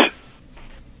spirits,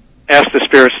 ask the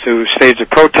spirits to stage a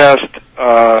protest,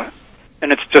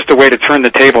 and it's just a way to turn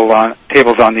the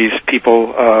tables on these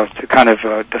people to kind of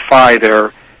defy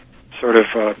their sort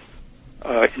of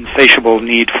insatiable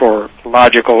need for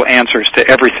logical answers to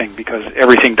everything, because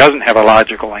everything doesn't have a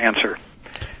logical answer.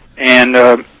 And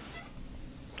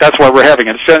that's why we're having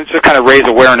it. It's just to kind of raise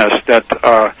awareness that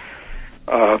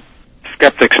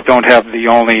skeptics don't have the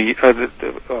only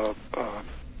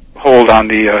hold on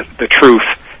the truth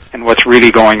and what's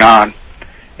really going on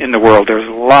in the world. There's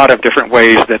a lot of different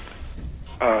ways that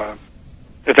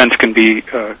events can be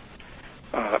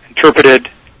interpreted,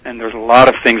 and there's a lot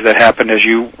of things that happen, as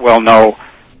you well know,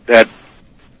 that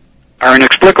are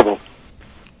inexplicable.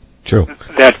 True.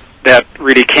 That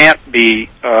really can't be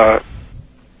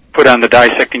put on the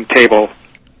dissecting table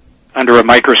under a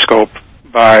microscope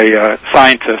by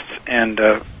scientists, and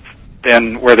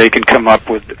then where they can come up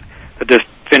with a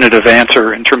definitive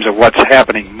answer in terms of what's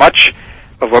happening. Much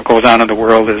of what goes on in the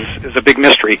world is a big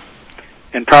mystery,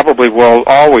 and probably will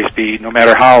always be, no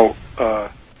matter how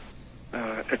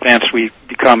advanced we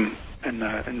become in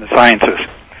the sciences.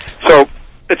 So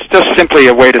it's just simply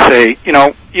a way to say,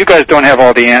 you guys don't have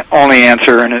all the only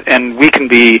answer, and we can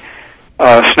be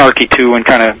snarky too and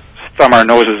kind of thumb our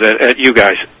noses at you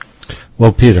guys.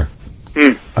 Well, Peter,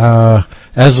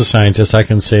 as a scientist, I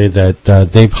can say that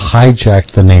they've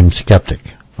hijacked the name skeptic.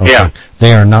 Okay? Yeah.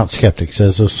 They are not skeptics.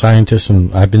 As a scientist,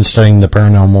 and I've been studying the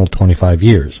paranormal 25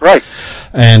 years. Right.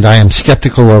 And I am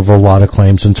skeptical of a lot of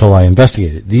claims until I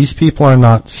investigate it. These people are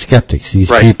not skeptics.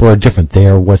 These people are different. They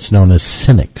are what's known as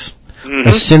cynics. Mm-hmm.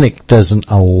 A cynic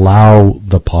doesn't allow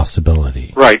the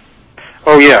possibility. Right.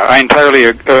 Oh yeah, I entirely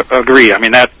agree. I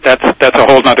mean that's a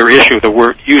whole other issue.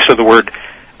 The use of the word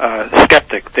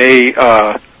skeptic. They,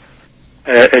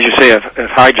 as you say, have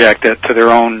hijacked it to their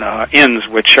own ends,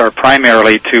 which are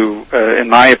primarily to, in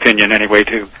my opinion anyway,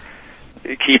 to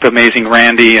keep Amazing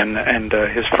Randy and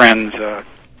his friends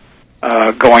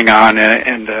going on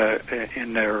and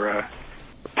in their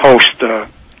post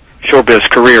showbiz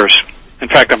careers. In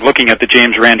fact, I'm looking at the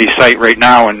James Randi site right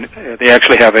now, and they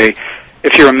actually have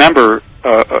if you're a member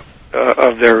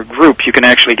of their group, you can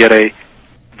actually get a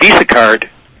Visa card,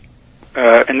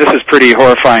 and this is pretty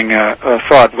horrifying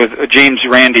thought, with James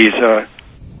Randi's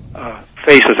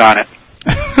faces on it.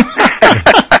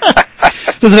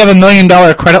 Does it have $1 million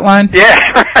credit line?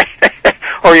 Yeah, right.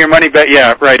 Or your money bet.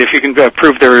 Yeah, right. If you can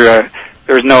prove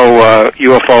there's no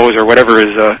UFOs or whatever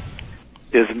his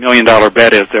 $1 million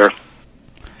bet is there.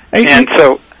 And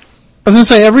so, I was going to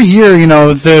say, every year,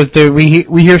 we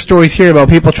hear stories here about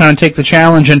people trying to take the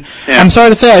challenge, and I'm sorry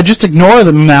to say, I just ignore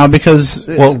them now because...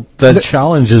 Well, the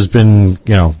challenge has been,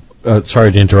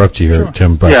 sorry to interrupt you here,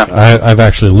 Tim, but I've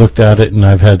actually looked at it, and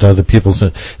I've had other people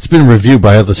say, it's been reviewed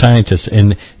by other scientists,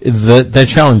 and that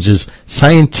challenge is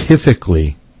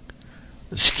scientifically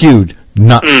skewed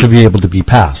not to be able to be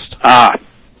passed.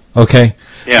 Okay?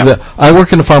 Yeah. I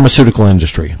work in the pharmaceutical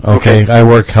industry. Okay. I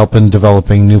work helping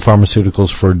developing new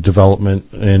pharmaceuticals for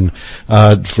development and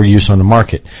for use on the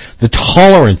market. The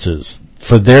tolerances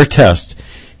for their test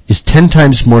is 10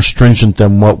 times more stringent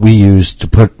than what we use to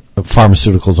put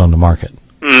pharmaceuticals on the market.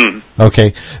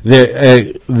 Okay.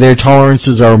 Their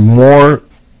tolerances are more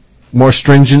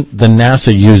stringent than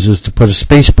NASA uses to put a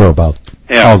space probe out.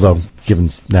 Yeah. Although, given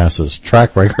NASA's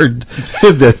track record,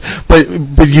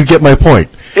 but you get my point.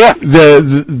 Yeah.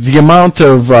 The amount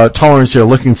of tolerance they're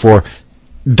looking for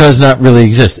does not really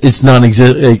exist. It's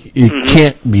non-exist. It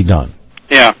can't be done.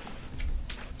 Yeah.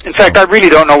 In fact, I really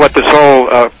don't know what this whole.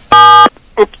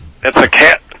 Oops, that's a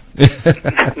cat,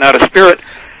 not a spirit.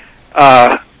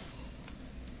 I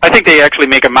think they actually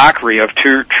make a mockery of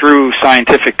true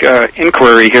scientific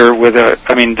inquiry here.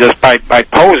 Just by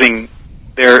posing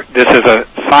this as a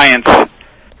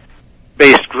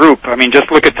science-based group. I mean,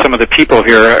 just look at some of the people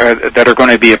here that are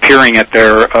going to be appearing at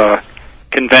their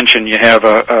convention. You have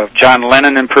a John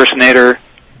Lennon impersonator,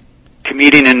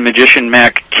 comedian and magician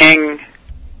Mac King,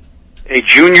 a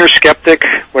junior skeptic.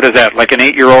 What is that, like an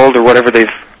 8-year-old or whatever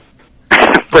they've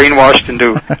brainwashed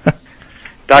into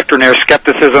doctrinaire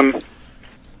skepticism.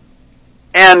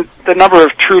 And the number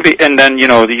of truly, and then,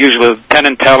 the usual Penn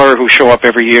and Teller who show up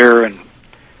every year, and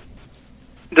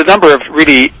the number of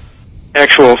really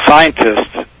actual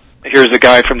scientists. Here's a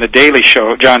guy from the Daily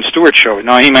Show, Jon Stewart Show.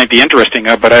 Now, he might be interesting,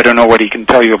 but I don't know what he can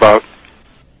tell you about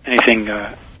anything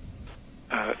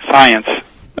science.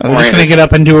 They're just going to get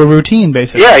up and do a routine,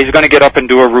 basically. Yeah, he's going to get up and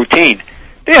do a routine.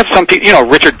 They have some people,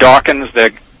 Richard Dawkins,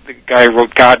 the guy who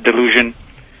wrote God Delusion.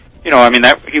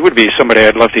 He would be somebody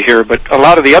I'd love to hear, but a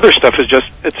lot of the other stuff is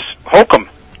it's hokum.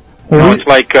 It's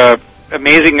like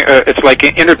amazing, it's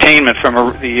like entertainment from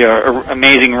the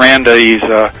amazing Randy's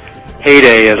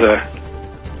heyday as a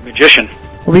magician.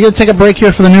 Well, we're going to take a break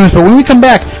here for the news, but when we come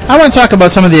back, I want to talk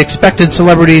about some of the expected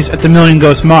celebrities at the Million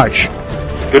Ghost March.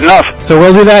 Good enough. So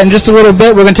we'll do that in just a little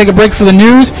bit. We're going to take a break for the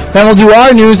news. Then we'll do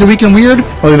our news, The Week in Weird.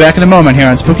 We'll be back in a moment here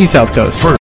on Spooky South Coast.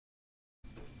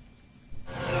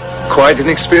 Quite an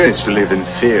experience to live in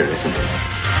fear, isn't it?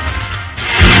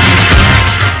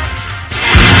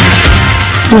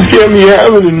 Just get me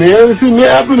happening, man. Let's get me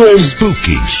happening.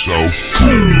 Spooky South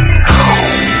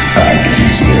I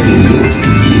can smell your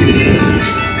fear.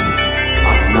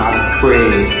 I'm not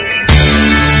afraid.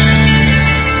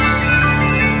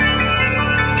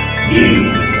 You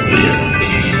will be.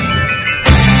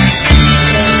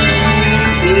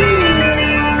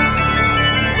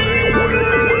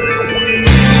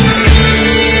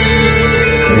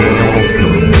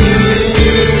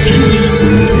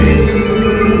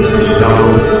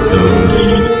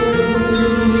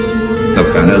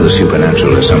 Look, I know the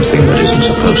supernatural is something that isn't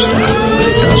supposed to happen, but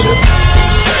it does happen.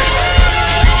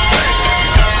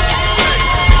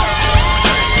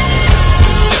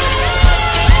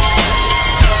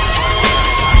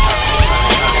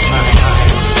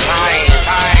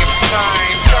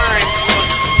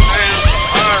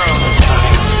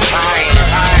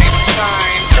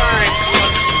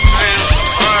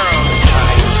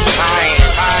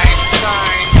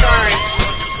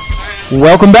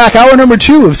 Welcome back. Hour number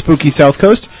 2 of Spooky South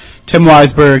Coast. Tim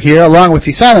Weisberg here, along with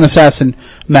the silent assassin,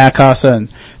 Matt Casa, and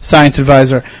science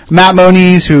advisor, Matt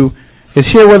Moniz, who is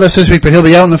here with us this week, but he'll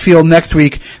be out in the field next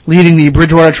week, leading the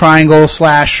Bridgewater Triangle /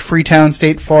 Freetown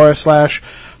State Forest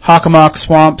 / Hockomock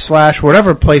Swamp /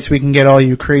 whatever place we can get all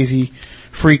you crazy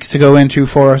freaks to go into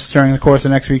for us during the course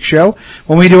of next week's show.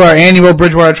 When we do our annual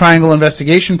Bridgewater Triangle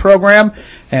investigation program,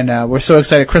 and we're so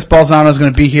excited, Chris Balzano is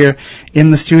going to be here in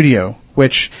the studio.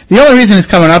 Which the only reason he's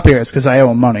coming up here is because I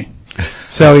owe him money.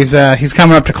 So he's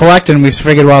coming up to collect, and we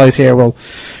figured while he's here we'll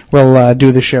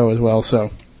do the show as well. So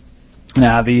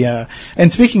now and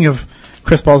speaking of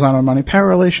Chris Balzano money, Power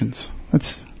Relations,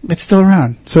 it's still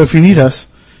around. So if you need us,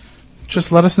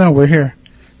 just let us know. We're here.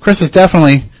 Chris is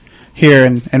definitely here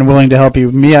and willing to help you.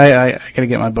 Me, I gotta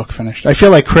get my book finished. I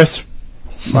feel like Chris.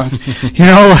 Like,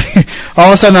 all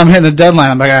of a sudden I'm hitting a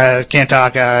deadline. I'm like, I can't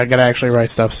talk. I gotta actually write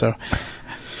stuff. So.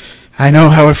 I know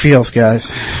how it feels,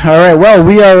 guys. All right, well,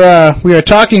 we are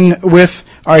talking with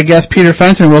our guest Peter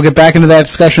Fenton. We'll get back into that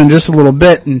discussion in just a little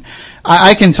bit, and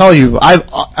I can tell you,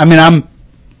 I'm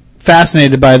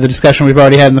fascinated by the discussion we've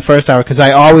already had in the first hour because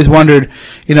I always wondered,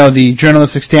 the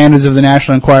journalistic standards of the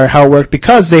National Enquirer, how it worked,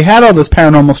 because they had all those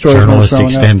paranormal stories. Journalistic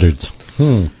standards.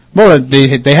 Well, they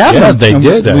have them.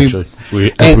 Yeah, they did actually.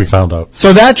 We found out.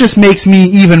 So that just makes me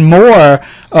even more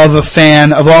of a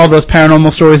fan of all those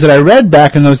paranormal stories that I read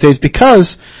back in those days,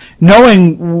 because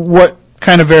knowing what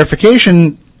kind of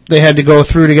verification they had to go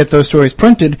through to get those stories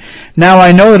printed, now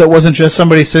I know that it wasn't just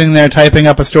somebody sitting there typing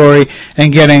up a story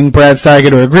and getting Brad Steiger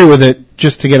to agree with it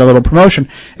just to get a little promotion.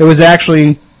 It was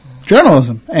actually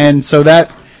journalism. And so that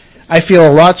I feel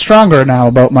a lot stronger now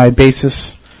about my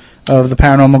basis of the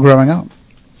paranormal growing up.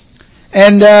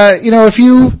 And, if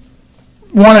you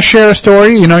want to share a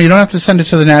story, you don't have to send it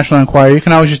to the National Enquirer. You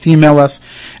can always just email us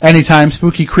anytime,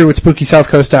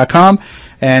 spookycrew@spookysouthcoast.com.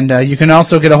 And you can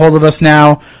also get a hold of us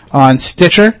now on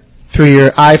Stitcher through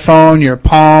your iPhone, your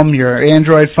Palm, your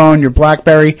Android phone, your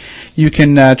BlackBerry. You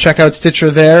can check out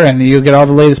Stitcher there, and you'll get all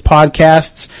the latest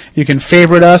podcasts. You can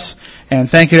favorite us, and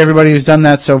thank you to everybody who's done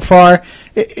that so far.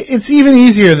 It's even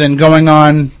easier than going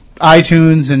on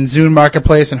iTunes and Zune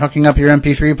Marketplace and hooking up your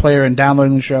MP3 player and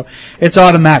downloading the show. It's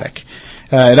automatic.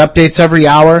 It updates every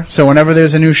hour, so whenever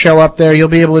there's a new show up there, you'll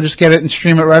be able to just get it and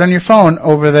stream it right on your phone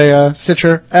over the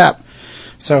Stitcher app.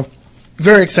 So,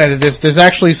 very excited. There's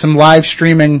actually some live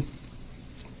streaming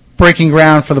breaking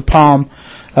ground for the Palm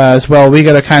as well. We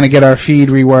got to kind of get our feed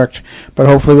reworked, but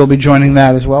hopefully we'll be joining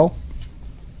that as well.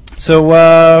 So,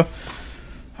 I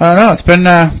don't know.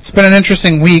 It's been an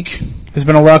interesting week. There's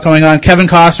been a lot going on. Kevin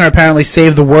Costner apparently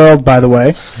saved the world, by the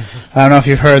way. I don't know if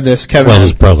you've heard this. Well,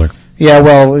 his brother. Yeah,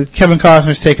 well, Kevin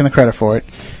Costner's taking the credit for it.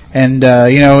 And,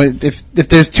 if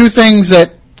there's two things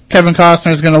that Kevin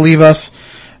Costner is going to leave us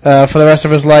for the rest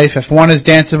of his life, if one is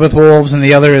Dances with Wolves and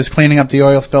the other is cleaning up the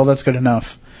oil spill, that's good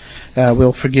enough.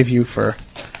 we'll forgive you for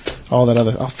all that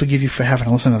other. I'll forgive you for having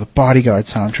to listen to the Bodyguard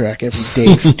soundtrack every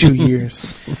day for 2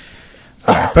 years.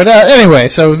 All right, but anyway,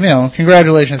 so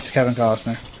congratulations to Kevin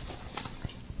Costner.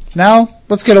 Now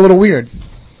let's get a little weird.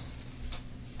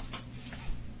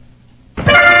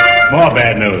 More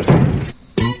bad news.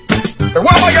 Well,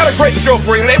 I got a great show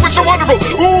for you today with some wonderful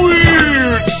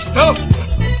weird stuff.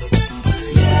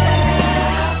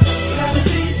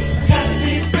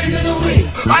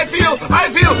 I feel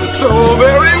so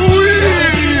very weird.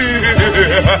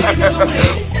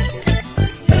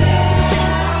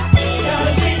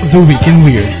 The Week in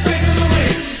Weird.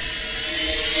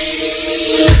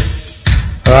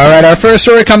 All right, our first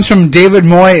story comes from David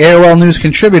Moy, AOL News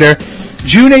contributor.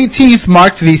 June 18th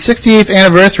marked the 68th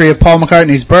anniversary of Paul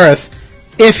McCartney's birth,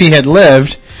 if he had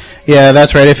lived. Yeah,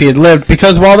 that's right, if he had lived,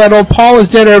 because while that old Paul is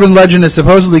dead urban legend is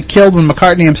supposedly killed when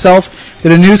McCartney himself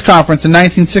did a news conference in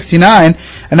 1969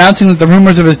 announcing that the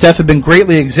rumors of his death had been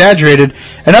greatly exaggerated,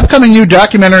 an upcoming new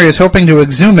documentary is hoping to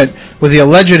exhume it with the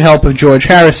alleged help of George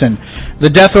Harrison.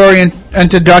 The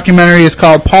death-oriented documentary is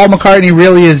called Paul McCartney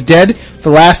Really Is Dead,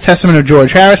 The Last Testament of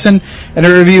George Harrison, and it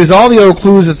reviews all the old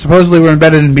clues that supposedly were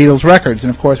embedded in Beatles records.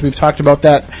 And of course, we've talked about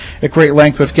that at great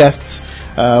length with guests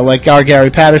like our Gary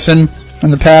Patterson in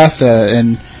the past,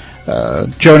 and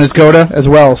Jonas Goda as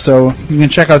well. So you can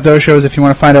check out those shows if you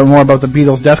want to find out more about the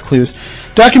Beatles' death clues.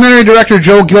 Documentary director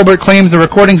Joe Gilbert claims the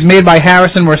recordings made by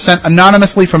Harrison were sent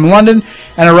anonymously from London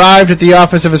and arrived at the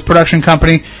office of his production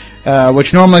company,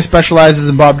 which normally specializes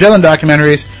in Bob Dylan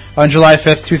documentaries, on July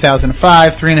 5th,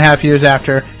 2005, 3.5 years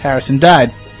after Harrison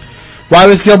died. Why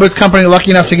was Gilbert's company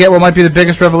lucky enough to get what might be the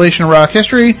biggest revelation in rock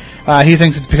history? He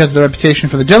thinks it's because of the reputation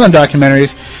for the Dylan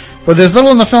documentaries. But there's little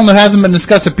in the film that hasn't been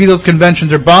discussed at Beatles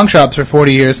conventions or bong shops for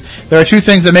 40 years. There are two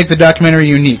things that make the documentary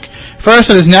unique. First,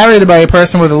 it is narrated by a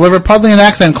person with a Liverpudlian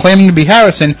accent claiming to be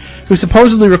Harrison, who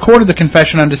supposedly recorded the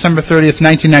confession on December 30th,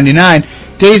 1999,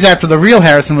 days after the real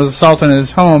Harrison was assaulted in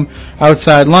his home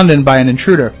outside London by an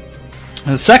intruder.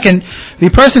 And second,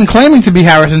 the person claiming to be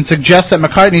Harrison suggests that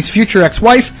McCartney's future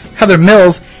ex-wife, Heather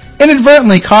Mills,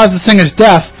 inadvertently caused the singer's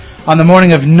death on the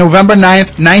morning of November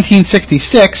 9th,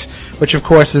 1966, which of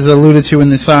course is alluded to in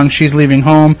the song She's Leaving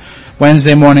Home,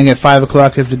 Wednesday morning at 5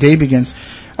 o'clock as the day begins.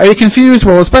 Are you confused?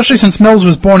 Well, especially since Mills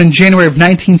was born in January of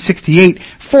 1968,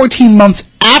 14 months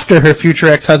after her future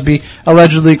ex-husband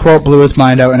allegedly, quote, blew his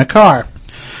mind out in a car.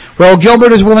 Well,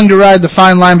 Gilbert is willing to ride the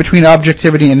fine line between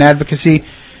objectivity and advocacy.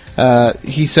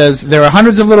 He says, there are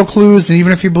hundreds of little clues, and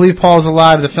even if you believe Paul is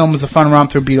alive, the film is a fun romp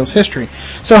through Beatles history.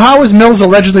 So how was Mills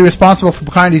allegedly responsible for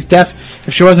McCartney's death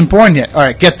if she wasn't born yet?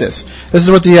 Alright, get this. This is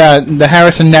what the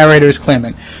Harrison narrator is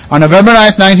claiming. On November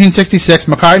 9th, 1966,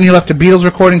 McCartney left a Beatles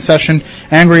recording session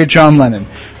angry at John Lennon.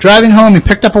 Driving home, he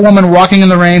picked up a woman walking in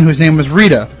the rain whose name was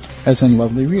Rita, as in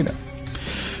lovely Rita.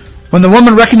 When the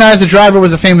woman recognized the driver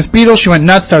was a famous Beatle, she went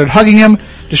nuts, started hugging him,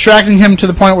 distracting him to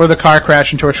the point where the car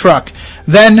crashed into a truck.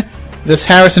 Then, this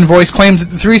Harrison voice claims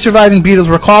that the three surviving Beatles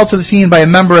were called to the scene by a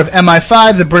member of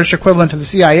MI5, the British equivalent to the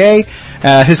CIA.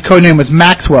 His codename was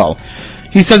Maxwell.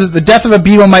 He said that the death of a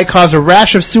Beatle might cause a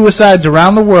rash of suicides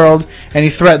around the world, and he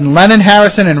threatened Lennon,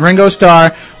 Harrison, and Ringo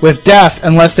Starr with death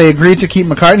unless they agreed to keep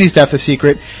McCartney's death a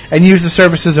secret, and use the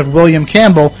services of William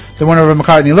Campbell, the winner of a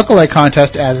McCartney lookalike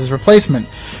contest, as his replacement.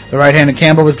 The right-handed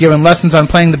Campbell was given lessons on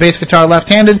playing the bass guitar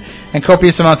left-handed and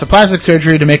copious amounts of plastic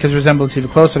surgery to make his resemblance even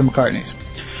closer to McCartney's.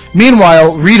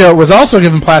 Meanwhile, Rita was also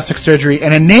given plastic surgery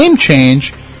and a name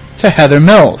change to Heather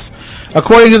Mills.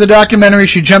 According to the documentary,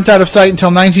 she jumped out of sight until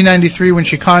 1993 when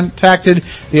she contacted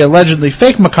the allegedly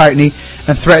fake McCartney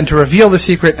and threatened to reveal the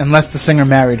secret unless the singer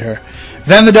married her.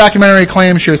 Then the documentary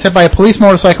claims she was hit by a police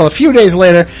motorcycle a few days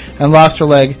later and lost her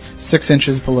leg 6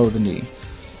 inches below the knee.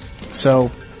 So,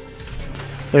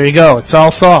 there you go. It's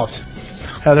all solved.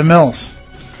 Heather Mills.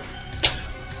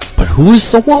 But who is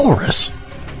the walrus?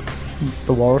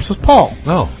 The walrus is Paul.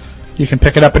 Oh. You can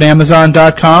pick it up at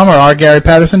Amazon.com or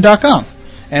rgarypatterson.com.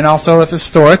 And also at the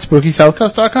store at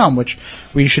SpookySouthCoast.com, which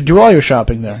we should do all your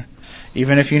shopping there.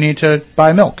 Even if you need to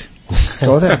buy milk.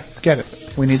 Go there. Get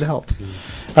it. We need the help.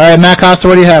 All right, Matt Costa,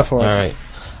 what do you have for us? All right.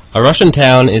 A Russian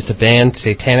town is to ban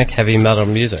satanic heavy metal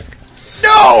music.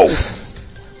 No!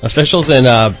 Officials in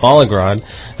Volgograd,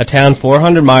 a town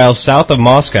 400 miles south of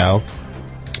Moscow,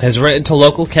 has written to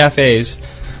local cafes,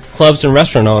 clubs, and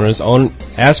restaurant owners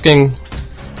asking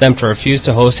them to refuse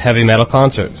to host heavy metal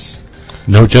concerts.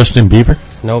 No Justin Bieber?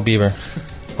 No Bieber.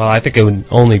 Well, I think it would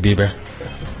only Bieber.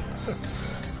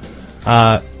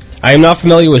 I am not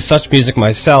familiar with such music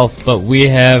myself, but we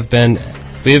have been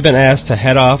asked to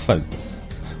head off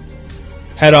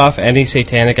any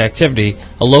satanic activity.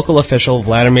 A local official,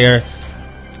 Vladimir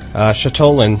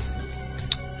Shatolin,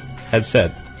 had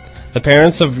said. The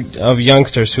parents of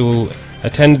youngsters who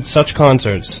attended such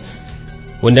concerts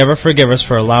would never forgive us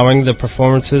for allowing the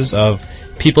performances of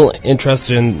people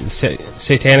interested in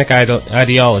satanic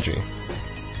ideology,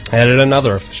 added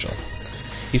another official.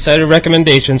 He cited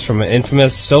recommendations from an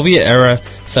infamous Soviet-era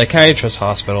psychiatric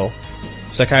hospital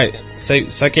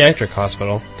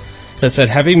that said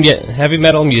heavy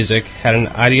metal music had an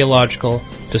ideological,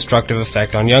 destructive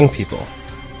effect on young people.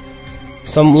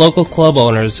 Some local club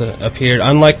owners appeared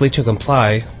unlikely to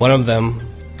comply. One of them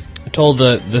told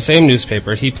the same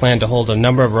newspaper he planned to hold a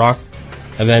number of rock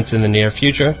events in the near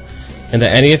future, and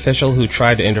that any official who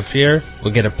tried to interfere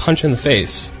would get a punch in the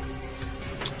face.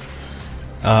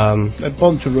 I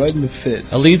punch you right in the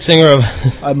face. A lead singer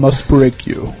of... I must break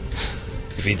you.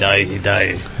 If he died, he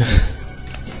died.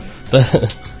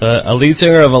 A lead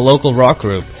singer of a local rock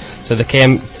group said the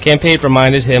campaign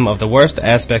reminded him of the worst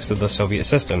aspects of the Soviet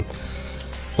system,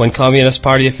 when Communist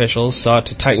Party officials sought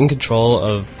to tighten control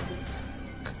of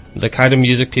the kind of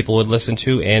music people would listen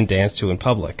to and dance to in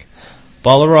public.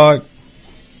 Belgrod,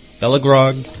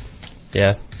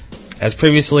 has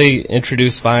previously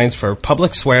introduced fines for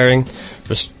public swearing,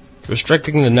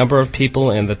 restricting the number of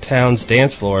people in the town's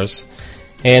dance floors,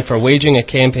 and for waging a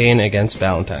campaign against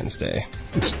Valentine's Day.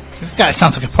 This guy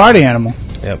sounds like a party animal.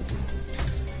 Yep.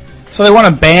 So they want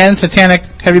to ban satanic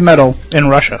heavy metal in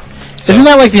Russia. Isn't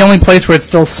that like the only place where it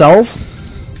still sells?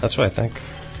 That's what I think.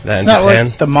 That Isn't in that Japan?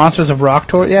 like the Monsters of Rock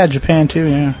tour? Yeah, Japan too,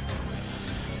 yeah.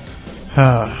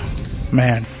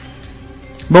 Man.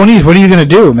 Moniz, what are you going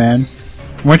to do, man?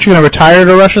 Weren't you going to retire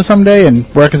to Russia someday and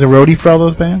work as a roadie for all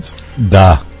those bands?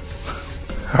 Duh.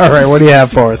 All right, what do you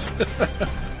have for us?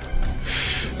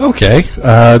 Okay,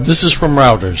 this is from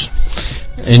Reuters.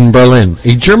 In Berlin,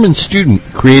 a German student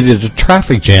created a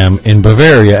traffic jam in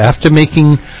Bavaria after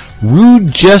making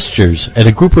rude gestures at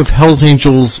a group of Hells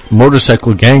Angels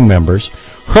motorcycle gang members,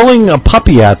 hurling a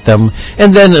puppy at them,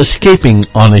 and then escaping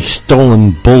on a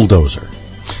stolen bulldozer.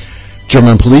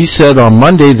 German police said on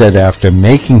Monday that after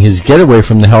making his getaway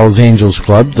from the Hells Angels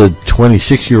club, the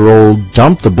 26-year-old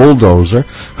dumped the bulldozer,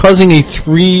 causing a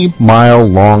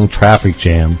 3-mile-long traffic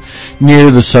jam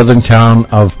near the southern town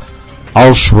of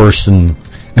Auschwitz,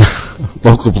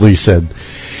 local police said.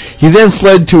 He then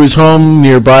fled to his home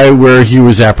nearby where he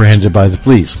was apprehended by the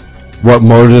police. What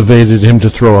motivated him to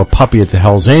throw a puppy at the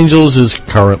Hells Angels is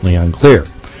currently unclear,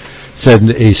 said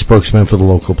a spokesman for the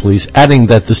local police, adding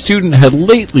that the student had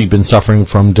lately been suffering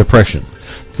from depression.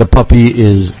 The puppy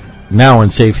is now in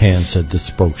safe hands, said the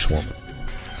spokeswoman.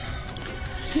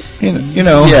 You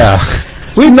know, Yeah,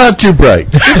 we're not too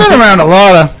bright. we've been around a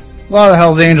lot of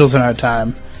Hells Angels in our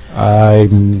time.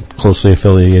 I'm closely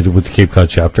affiliated with the Cape Cod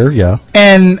chapter, yeah.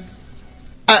 And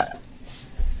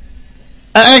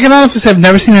I can honestly say I've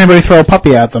never seen anybody throw a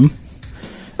puppy at them.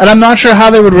 And I'm not sure how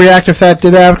they would react if that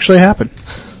did actually happen.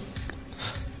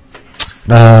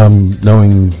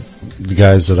 Knowing the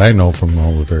guys that I know from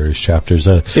all the various chapters,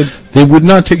 they would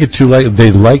not take it too light.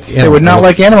 They would not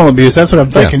like animal abuse. That's what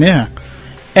I'm thinking, yeah.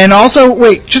 And also,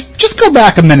 wait, just go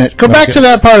back a minute. Go back to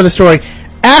that part of the story.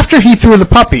 After he threw the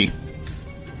puppy,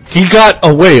 he got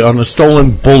away on a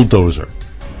stolen bulldozer.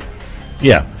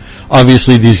 Yeah.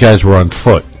 Obviously, these guys were on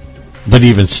foot. But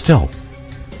even still,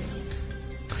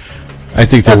 I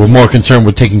think they were more concerned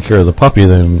with taking care of the puppy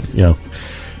than,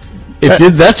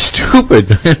 that's stupid.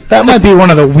 That might be one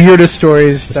of the weirdest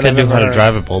stories This that guy I've knew ever how to heard.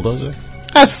 drive a bulldozer?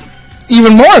 That's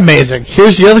even more amazing.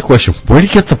 Here's the other question. Where'd he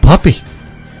get the puppy?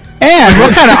 And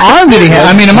what kind of arm did he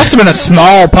have? I mean, it must have been a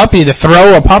small puppy to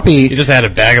throw a puppy. He just had a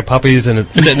bag of puppies and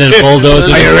it's sitting in a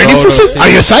bulldozer. Are you ready for this? Are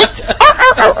you psyched?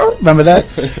 Remember that?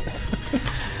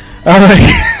 All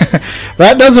right.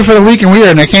 That does it for the Week in Weird,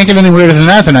 and I can't get any weirder than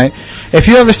that tonight. If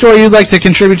you have a story you'd like to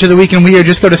contribute to the Week in Weird,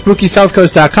 just go to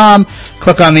SpookySouthCoast.com,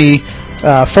 click on the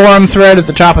forum thread at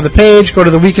the top of the page, go to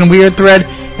the Week in Weird thread,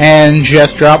 and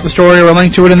just drop the story or a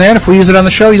link to it in there. And if we use it on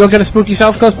the show, you'll get a Spooky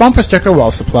South Coast bumper sticker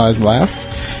while supplies last.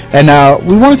 And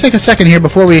we want to take a second here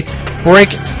before we break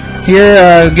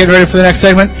here, get ready for the next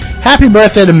segment. Happy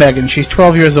birthday to Megan. She's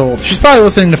 12 years old. She's probably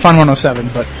listening to Fun 107,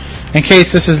 but in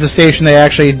case this is the station they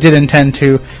actually did intend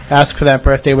to ask for that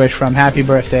birthday wish from, happy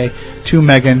birthday to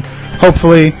Megan.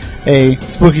 Hopefully a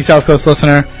Spooky South Coast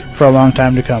listener for a long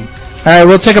time to come. All right,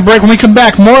 we'll take a break. When we come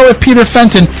back, more with Peter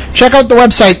Fenton. Check out the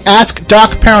website,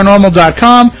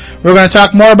 AskDocParanormal.com. We're going to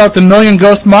talk more about the Million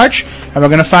Ghost March, and we're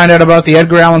going to find out about the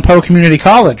Edgar Allan Poe Community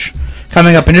College.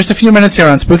 Coming up in just a few minutes here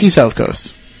on Spooky South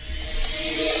Coast.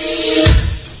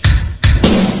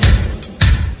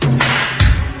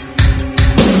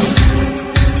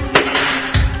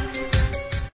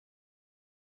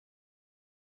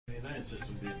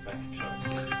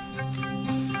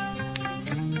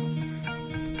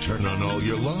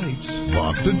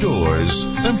 lock the doors,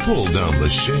 and pull down the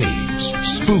shades.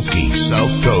 Spooky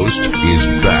South Coast is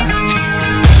back.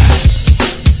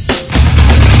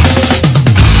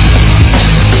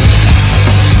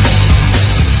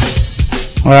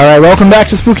 All right, welcome back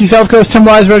to Spooky South Coast. Tim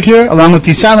Weisberg here, along with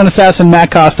the silent assassin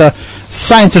Matt Costa,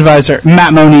 science advisor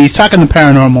Matt Moniz, talking the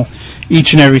paranormal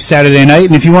each and every Saturday night.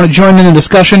 And if you want to join in the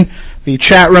discussion, the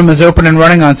chat room is open and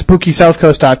running on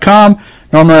SpookySouthCoast.com.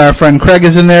 Normally our friend Craig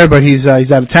is in there, but he's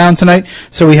out of town tonight.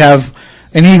 So we have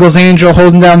an Eagles Angel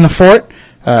holding down the fort.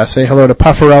 Say hello to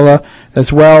Pufferella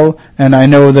as well. And I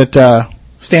know that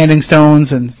Standing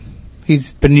Stones, and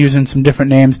he's been using some different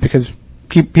names because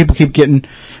people keep getting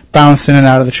bounced in and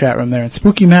out of the chat room there. And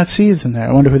Spooky Matt C is in there.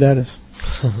 I wonder who that is.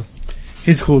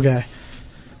 He's a cool guy.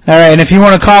 All right, and if you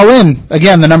want to call in,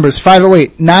 again, the number is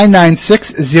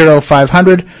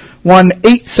 508-996-0500,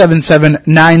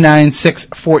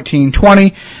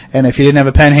 1-877-996-1420. And if you didn't have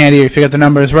a pen handy, or if you got the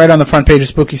numbers right on the front page of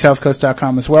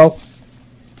SpookySouthCoast.com as well.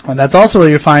 And that's also where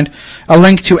you'll find a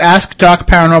link to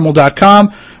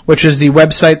AskDocParanormal.com, which is the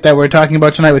website that we're talking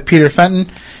about tonight with Peter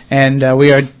Fenton. And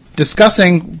we are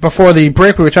discussing, before the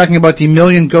break, we were talking about the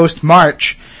Million Ghost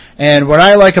March. And what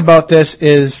I like about this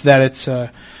is that it's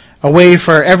a way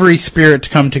for every spirit to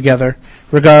come together,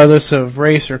 regardless of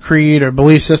race or creed or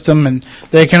belief system, and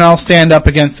they can all stand up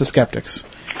against the skeptics.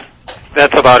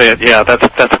 That's about it. Yeah,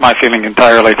 that's my feeling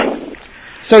entirely.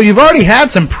 So you've already had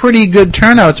some pretty good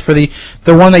turnouts for the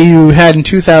one that you had in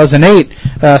 2008.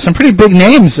 Some pretty big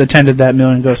names attended that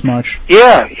Million Ghost March.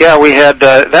 Yeah, we had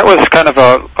that was kind of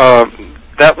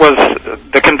that was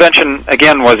the convention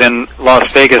again was in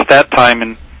Las Vegas that time,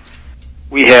 and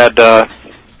we had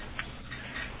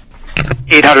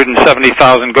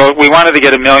 870,000 ghosts. We wanted to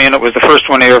get 1 million. It was the first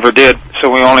one they ever did,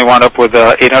 so we only wound up with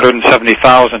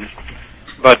 870,000.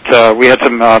 But we had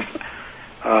some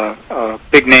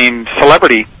big name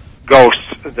celebrity ghosts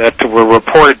that were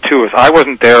reported to us. I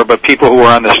wasn't there, but people who were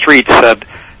on the street said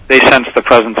they sensed the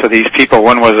presence of these people.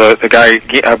 One was the guy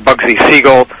Bugsy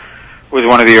Siegel, who was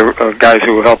one of the guys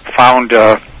who helped found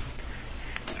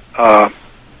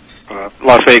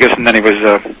Las Vegas, and then he was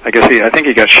I think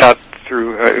he got shot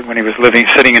through when he was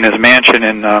sitting in his mansion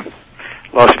in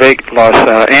Los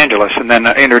Angeles, and then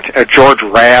George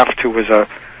Raft, who was a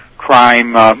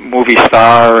crime movie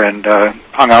star and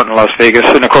hung out in Las Vegas,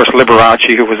 and of course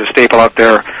Liberace, who was a staple out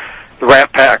there, the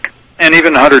Rat Pack, and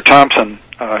even Hunter Thompson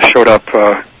showed up.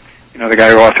 The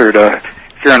guy who authored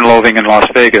Fear and Loathing in Las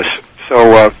Vegas.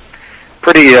 So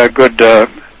pretty good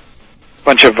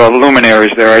bunch of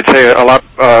luminaries there. I'd say a lot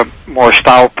more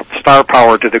star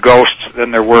power to the ghosts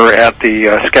than there were at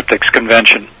the Skeptics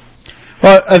Convention.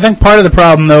 Well, I think part of the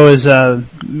problem, though, is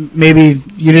maybe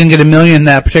you didn't get 1 million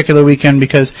that particular weekend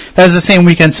because that was the same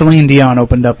weekend Celine Dion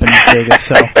opened up in Vegas.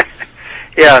 So,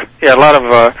 yeah, a lot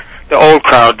of the old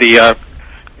crowd, the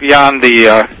beyond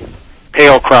the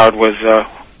pale crowd, was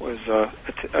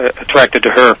attracted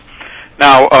to her.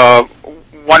 Now,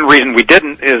 one reason we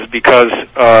didn't is because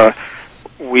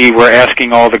we were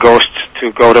asking all the ghosts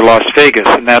to go to Las Vegas,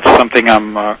 and that's something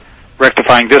I'm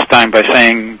rectifying this time by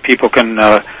saying people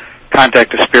can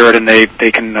contact the spirit and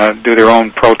they can do their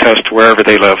own protest wherever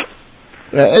they live.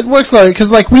 It works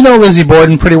because we know Lizzie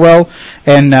Borden pretty well,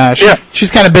 and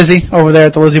she's kind of busy over there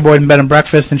at the Lizzie Borden Bed and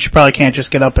Breakfast, and she probably can't just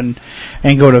get up and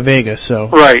go to Vegas. So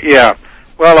right, yeah.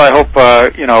 Well, I hope I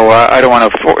don't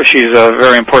want to. She's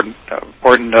very important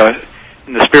in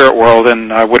the spirit world,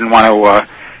 and I wouldn't want to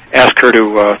ask her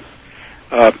to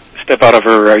step out of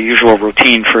her usual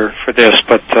routine for this,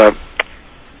 but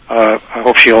I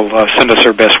hope she'll send us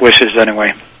her best wishes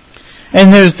anyway.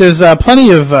 And there's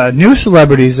plenty of new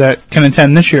celebrities that can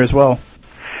attend this year as well.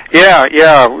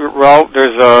 Yeah. Well,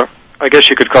 there's I guess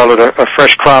you could call it a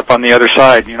fresh crop on the other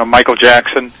side. Michael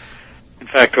Jackson. In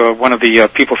fact, one of the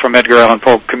people from Edgar Allan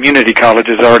Poe Community College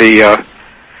has already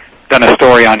done a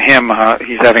story on him.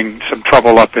 He's having some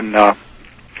trouble up in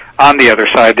on the other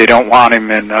side. They don't want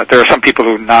him, and there are some people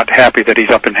who are not happy that he's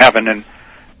up in heaven and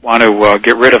want to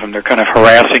get rid of him. They're kind of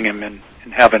harassing him in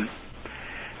heaven.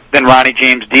 Then Ronnie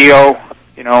James Dio,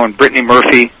 and Brittany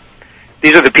Murphy.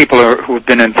 These are the people who have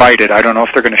been invited. I don't know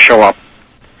if they're going to show up,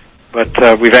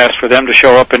 but we've asked for them to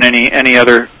show up in any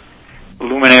other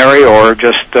luminary or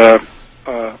just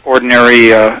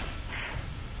ordinary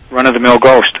run-of-the-mill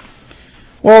ghost.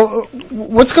 Well,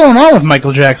 what's going on with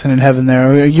Michael Jackson in heaven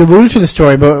there? You alluded to the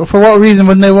story, but for what reason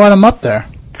wouldn't they want him up there?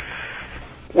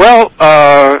 Well,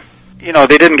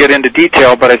 they didn't get into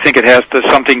detail, but I think it has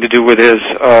something to do with his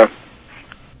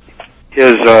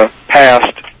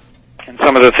past and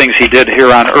some of the things he did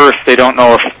here on Earth. They don't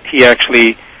know if he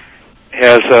actually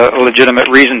has a legitimate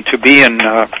reason to be in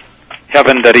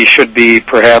heaven that he should be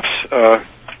perhaps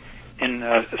in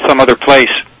some other place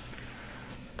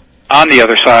on the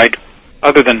other side,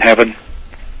 other than heaven,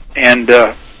 and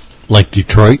like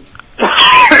Detroit.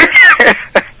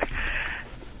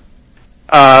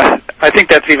 I think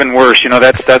that's even worse.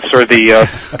 That's sort of the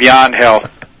beyond hell.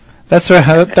 That might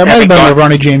have been where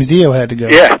Ronnie James Dio had to go.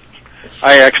 Yeah,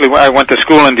 I went to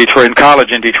school in Detroit and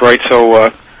college in Detroit,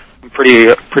 so I'm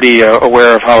pretty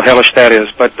aware of how hellish that is.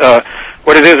 But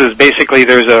what it is basically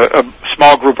there's a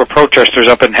small group of protesters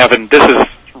up in heaven. This is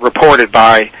reported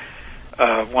by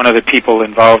one of the people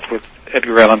involved with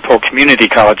Edgar Allan Poe Community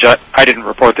College. I didn't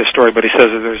report this story, but he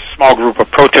says that there's a small group of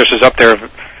protesters up there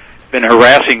have been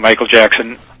harassing Michael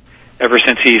Jackson ever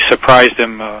since he surprised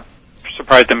him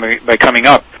by coming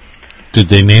up. Did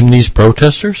they name these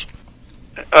protesters?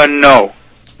 No,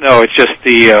 it's just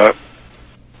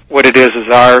what it is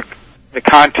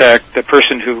the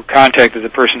person who contacted the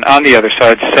person on the other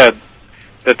side said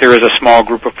that there is a small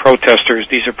group of protesters.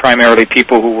 These are primarily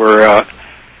people who were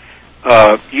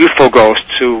youthful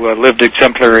ghosts who lived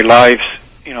exemplary lives,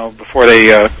 before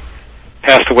they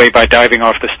passed away by diving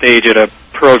off the stage at a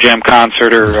Pearl Jam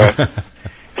concert or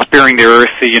spearing the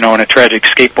earth, in a tragic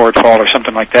skateboard fall or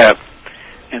something like that.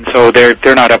 And so they're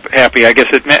not happy. I guess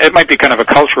it might be kind of a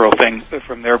cultural thing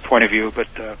from their point of view, but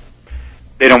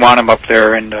they don't want him up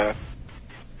there, and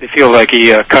they feel like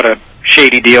he cut a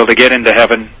shady deal to get into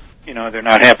heaven. They're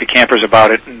not happy campers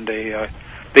about it, and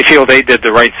they feel they did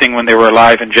the right thing when they were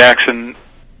alive, and Jackson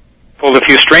pulled a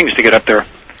few strings to get up there.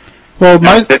 Well,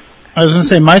 I was going to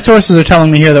say, my sources are telling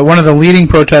me here that one of the leading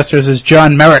protesters is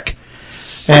John Merrick,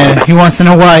 and he wants to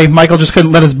know why Michael just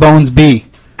couldn't let his bones be.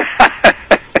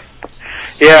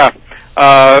 Yeah,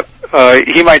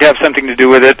 he might have something to do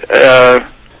with it.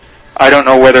 I don't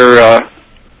know whether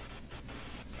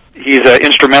he's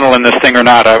instrumental in this thing or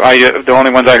not. The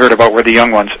only ones I heard about were the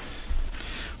young ones.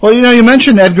 Well, you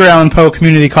mentioned Edgar Allan Poe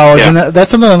Community College, and that's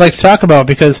something I'd like to talk about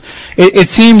because it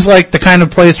seems like the kind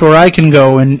of place where I can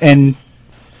go and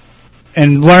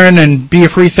learn and be a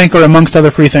free thinker amongst other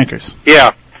free thinkers.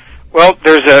 Yeah. Well,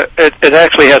 it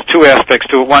actually has two aspects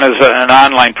to it. One is an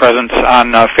online presence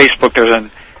on Facebook. There's an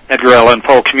Edgar Allan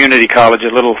Poe Community College, a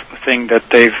little thing that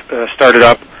they've started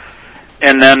up,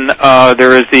 and then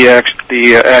there is the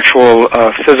actual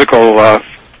physical or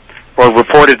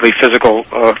reportedly physical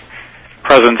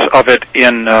presence of it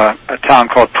in a town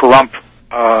called Pahrump,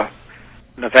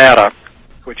 Nevada,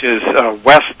 which is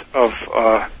west of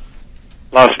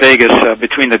Las Vegas,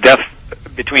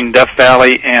 between Death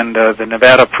Valley and the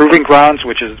Nevada Proving Grounds,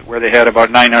 which is where they had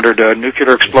about 900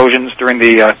 nuclear explosions during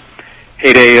the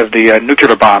heyday of the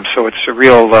nuclear bomb. So it's a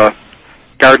real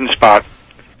garden spot.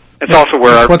 It's also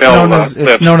where Art Bell lives.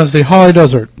 It's known as the Holly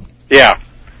Desert. Yeah,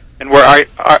 and where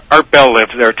Art Bell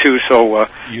lives there too. So,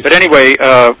 but anyway,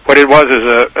 what it was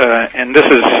is and this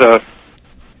is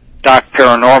Doc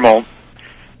Paranormal,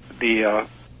 the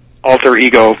alter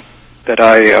ego that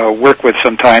I work with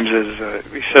sometimes.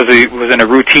 He says he was in a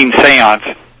routine seance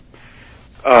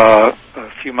a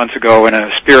few months ago, and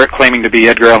a spirit claiming to be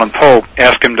Edgar Allan Poe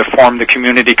asked him to form the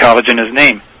community college in his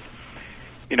name.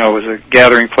 It was a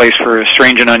gathering place for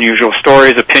strange and unusual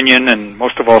stories, opinion, and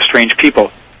most of all, strange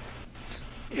people.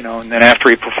 And then after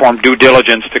he performed due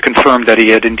diligence to confirm that he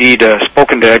had indeed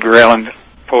spoken to Edgar Allan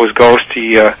Poe's ghost,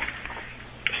 he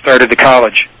started the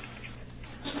college.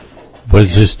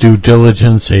 Was this due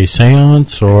diligence a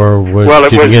seance, or was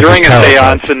it was during a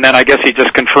seance, and then I guess he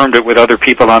just confirmed it with other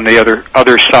people on the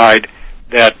other side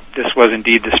that this was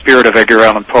indeed the spirit of Edgar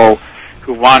Allan Poe,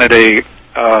 who wanted a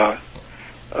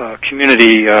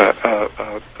community this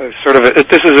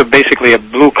is basically a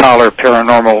blue-collar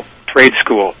paranormal trade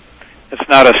school. It's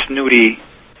not a snooty,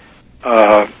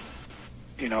 Harry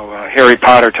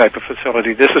Potter type of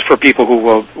facility. This is for people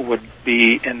who would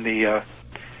be in the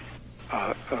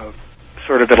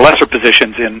sort of the lesser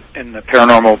positions in the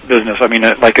paranormal business. I mean,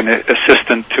 like an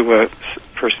assistant to a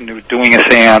person who's doing a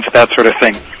seance, that sort of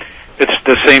thing. It's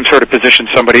the same sort of position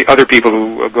other people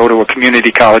who go to a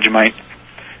community college might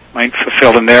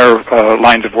fulfill in their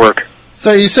lines of work.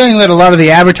 So you're saying that a lot of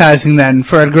the advertising then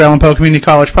for Edgar Allan Poe Community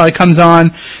College probably comes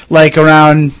on like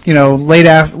around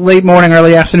late morning,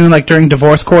 early afternoon, like during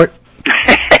divorce court?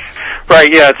 Right.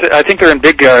 Yeah. I think they're in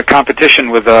big competition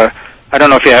with. I don't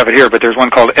know if you have it here, but there's one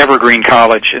called Evergreen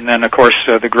College, and then of course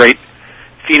the great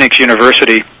Phoenix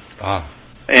University,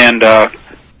 and that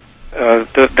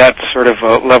sort of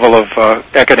level of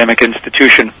academic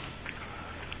institution.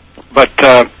 But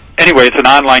anyway, it's an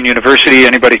online university.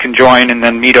 Anybody can join and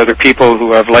then meet other people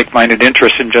who have like-minded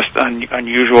interests in just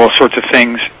unusual sorts of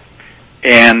things.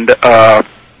 And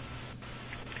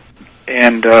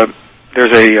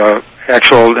there's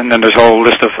and then there's a whole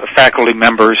list of faculty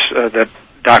members that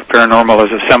Doc Paranormal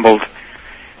has assembled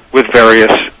with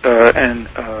various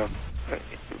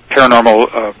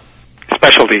paranormal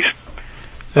specialties.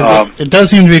 It does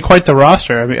seem to be quite the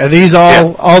roster. I mean, are these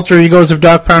all alter egos of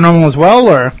Doc Paranormal as well,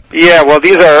 or? Yeah, well,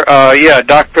 these are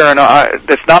Doc Paranormal.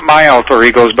 It's not my alter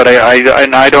egos, but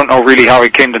I don't know really how I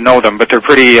came to know them. But they're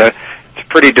pretty it's a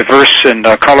pretty diverse and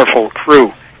colorful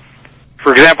crew.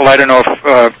 For example, I don't know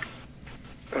if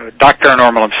Doc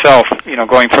Paranormal himself,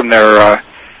 going from their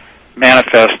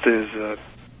manifest,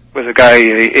 was a guy.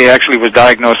 He actually was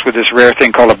diagnosed with this rare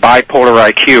thing called a bipolar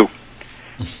IQ,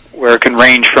 where it can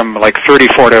range from like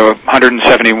 34 to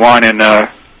 171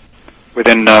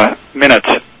 within minutes.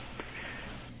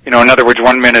 In other words,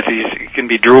 1 minute he can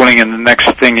be drooling, and the next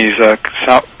thing he's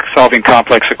solving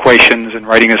complex equations and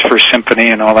writing his first symphony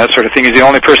and all that sort of thing. He's the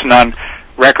only person on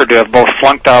record to have both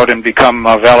flunked out and become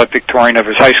valedictorian of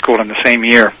his high school in the same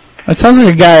year. That sounds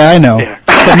like a guy I know. Yeah.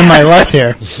 Sitting to my left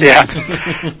here. Yeah.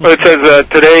 Well, it says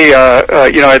today,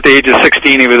 at the age of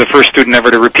 16, he was the first student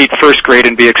ever to repeat first grade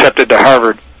and be accepted to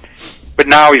Harvard. But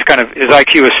now his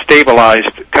IQ is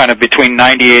stabilized kind of between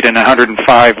 98 and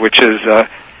 105, which is,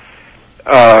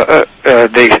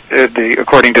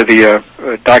 according to the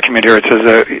document here, it says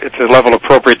it's a level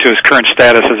appropriate to his current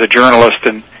status as a journalist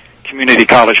and community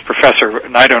college professor.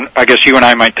 And I guess you and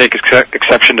I might take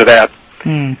exception to that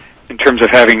in terms of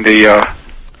having the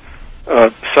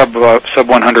sub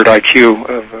 100 IQ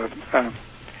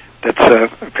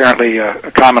that's apparently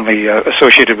commonly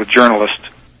associated with journalists.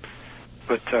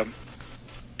 But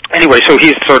anyway, so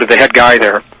he's sort of the head guy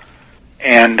there,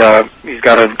 and he's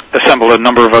got to assemble a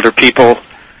number of other people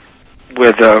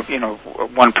with,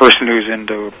 one person who's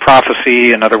into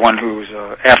prophecy, another one who's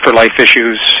afterlife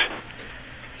issues,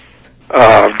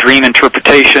 dream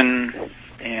interpretation,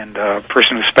 and a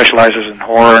person who specializes in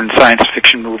horror and science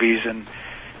fiction movies, and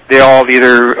they all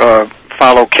either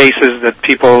follow cases that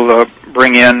people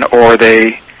bring in, or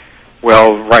they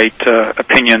write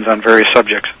opinions on various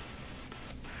subjects.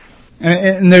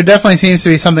 And there definitely seems to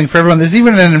be something for everyone. There's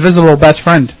even an invisible best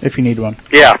friend, if you need one.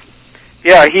 Yeah.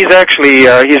 Yeah, he's actually,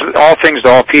 he's all things to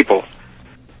all people.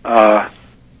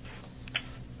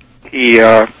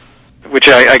 Which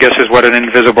I guess is what an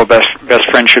invisible best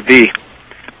friend should be.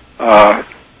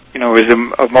 Is the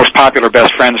most popular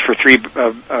best friends for 3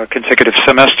 consecutive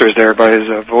semesters there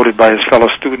voted by his fellow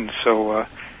students. So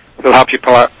he'll help you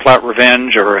plot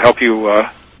revenge or help you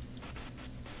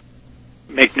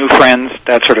make new friends,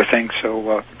 that sort of thing.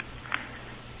 So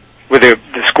with the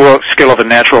skill of a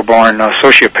natural-born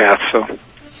sociopath. So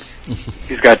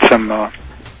he's got some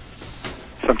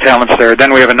talents there.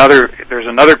 Then we have there's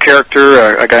another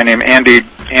character, a guy named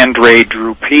Andre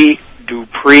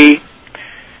Dupree,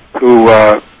 who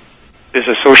is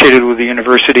associated with the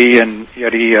university, and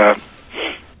yet he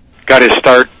got his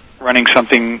start running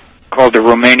something called the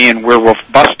Romanian Werewolf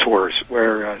Bus Tours,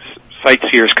 where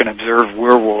sightseers can observe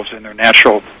werewolves in their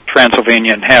natural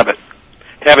Transylvanian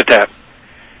habitat.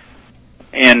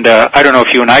 And I don't know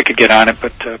if you and I could get on it,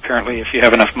 but apparently if you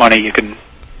have enough money, you can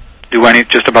do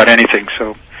just about anything.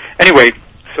 So anyway,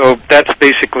 so that's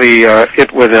basically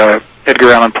it with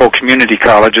Edgar Allan Poe Community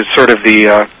College. It's sort of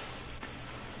the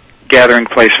gathering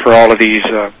place for all of these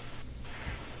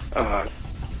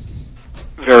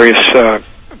various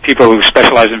people who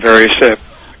specialize in various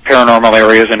paranormal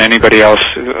areas, and anybody else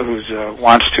who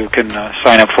wants to can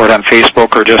sign up for it on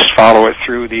Facebook or just follow it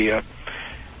through the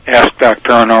Ask Doc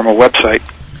Paranormal website.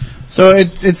 So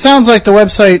it sounds like the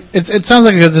website. It sounds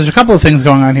like there's a couple of things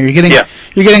going on here.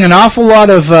 You're getting an awful lot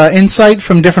of insight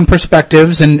from different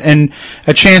perspectives, and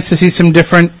a chance to see some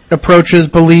different approaches,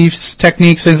 beliefs,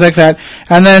 techniques, things like that.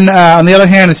 And then on the other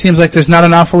hand, it seems like there's not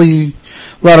an awfully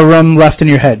lot of room left in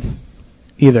your head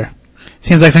either. It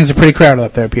seems like things are pretty crowded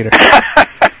up there, Peter.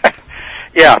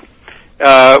 Yeah.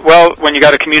 Well, when you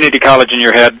got a community college in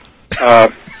your head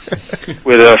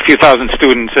with a few thousand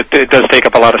students, it does take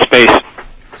up a lot of space.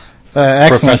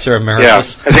 Excellent. Professor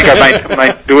Emeritus. Yeah, I think I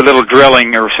might do a little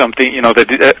drilling or something. I don't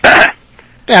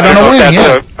know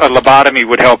if a lobotomy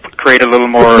would help create a little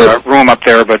more room up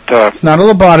there, but it's not a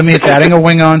lobotomy. It's adding a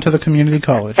wing on to the community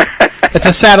college. It's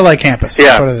a satellite campus. Yeah,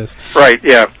 that's what it is. Right.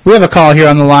 Yeah. We have a call here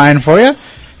on the line for you.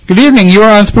 Good evening. You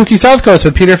are on Spooky South Coast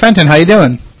with Peter Fenton. How you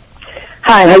doing?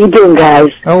 Hi. How you doing,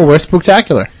 guys? Oh, we're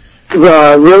spooktacular.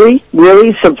 Really?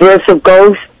 Subversive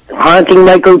Ghost? Haunting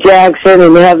Michael Jackson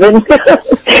in heaven?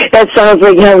 That sounds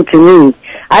like him to me.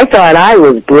 I thought I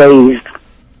was blazed.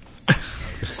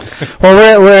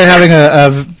 Well, we're having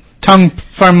a tongue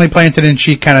firmly planted in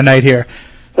cheek kind of night here.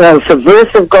 Well,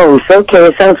 Subversive Ghost. Okay,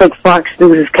 it sounds like Fox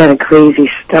News is kind of crazy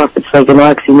stuff. It's like an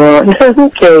oxymoron.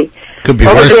 Okay. Could be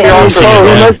Oh, worse. he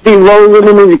must be rolling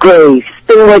in his grave,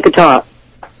 spinning like a top.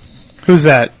 Who's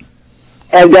that?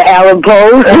 Edgar Allan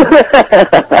Poe.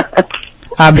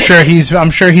 I'm sure he's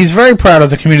very proud of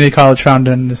the community college found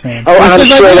in his name. Oh,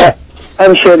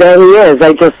 I'm sure that he is.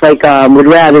 I just would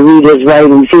rather read his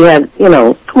writings. He had,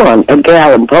 come on, Edgar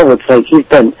Allan Poe. It's like he's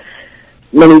done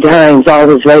many times all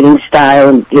his writing style,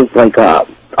 and just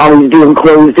always doing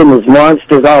clothes in his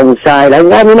monsters all the side. I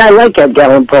like Edgar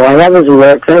Allan Poe. I have his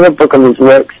works. I have a book of his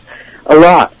works, a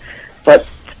lot. But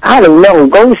I don't know,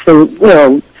 ghosts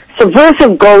and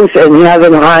subversive ghosts in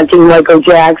heaven haunting Michael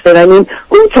Jackson. I mean,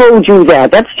 who told you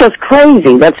that? That's just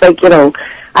crazy. That's like,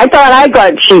 I thought I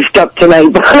got chiefed up tonight,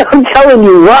 but I'm telling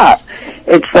you what.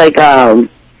 It's like,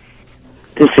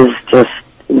 this is just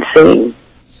insane.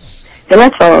 And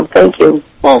that's all. Thank you.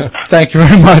 Well, thank you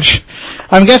very much.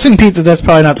 I'm guessing, Pete, that's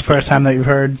probably not the first time that you've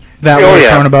heard that word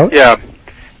thrown about. Yeah.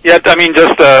 Yeah, I mean,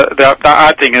 just the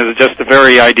odd thing is just the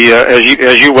very idea, as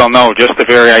you well know, just the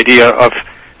very idea of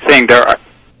saying there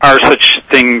are such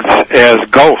things as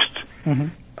ghosts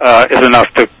is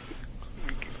enough to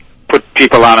put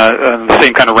people on the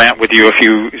same kind of rant with you if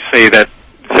you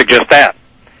suggest that.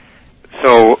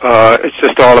 So it's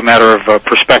just all a matter of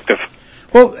perspective.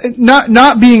 Well,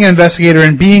 not being an investigator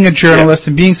and being a journalist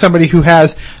and being somebody who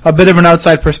has a bit of an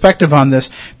outside perspective on this,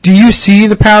 do you see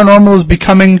the paranormal as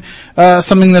becoming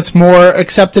something that's more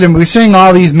accepted? And we're seeing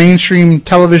all these mainstream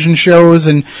television shows,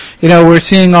 and we're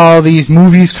seeing all these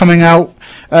movies coming out.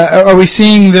 Are we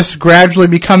seeing this gradually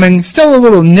becoming still a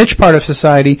little niche part of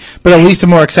society, but at least a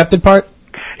more accepted part?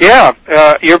 Yeah,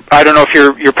 I don't know if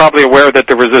you're probably aware that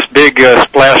there was this big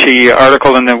splashy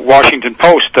article in the Washington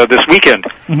Post this weekend.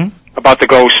 About the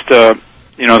ghost, the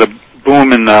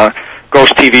boom in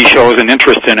ghost TV shows and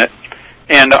interest in it,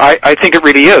 and I think it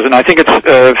really is, and I think it's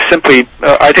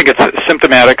I think it's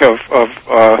symptomatic of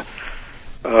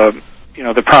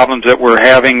the problems that we're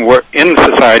having in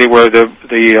society, where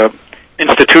the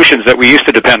institutions that we used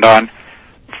to depend on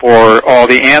for all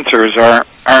the answers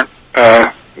aren't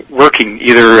working.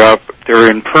 Either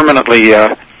they're permanently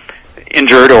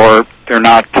injured, or they're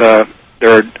not.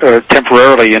 They're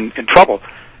temporarily in trouble.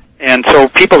 And so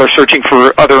people are searching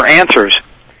for other answers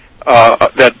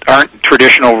that aren't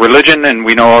traditional religion, and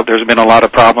we know there's been a lot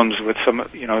of problems with some,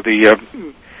 the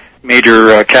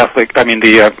major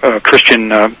Christian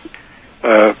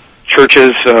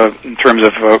churches in terms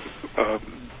of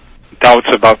doubts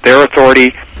about their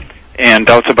authority and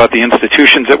doubts about the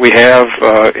institutions that we have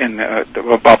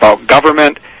about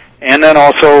government, and then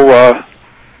also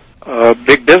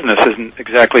big business isn't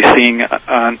exactly seen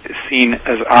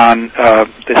as on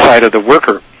the side of the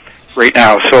worker right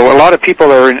now. So a lot of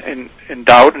people are in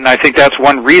doubt, and I think that's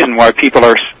one reason why people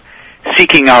are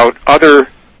seeking out other,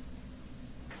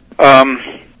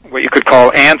 what you could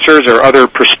call answers or other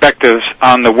perspectives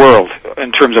on the world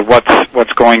in terms of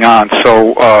what's going on.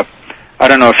 So I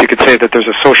don't know if you could say that there's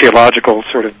a sociological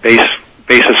sort of basis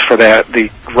for that,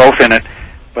 the growth in it,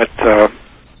 but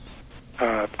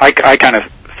I kind of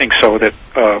think so, that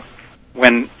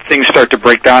when things start to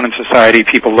break down in society,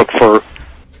 people look for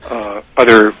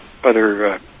other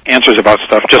answers about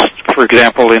stuff. Just for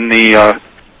example, in the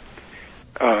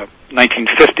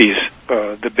 1950s,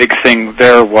 the big thing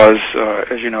there was,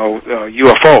 as you know,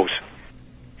 UFOs,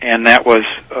 and that was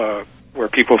where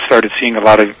people started seeing a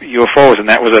lot of UFOs, and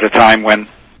that was at a time when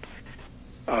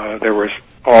there was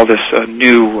all this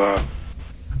new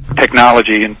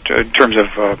technology in terms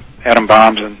of atom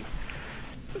bombs and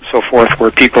so forth,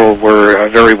 where people were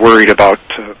very worried about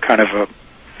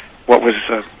what was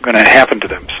going to happen to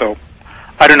them. So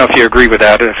I don't know if you agree with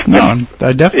that. No,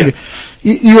 I definitely.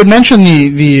 Yeah. You had mentioned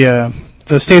the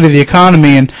state of the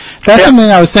economy, and that's something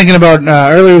I was thinking about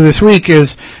earlier this week.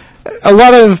 Is a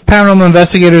lot of paranormal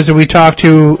investigators that we talk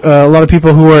to, a lot of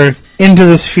people who are into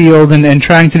this field and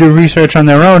trying to do research on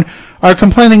their own, are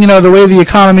complaining, the way the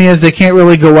economy is, they can't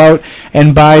really go out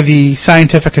and buy the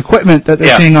scientific equipment that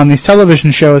they're seeing on these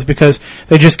television shows because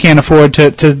they just can't afford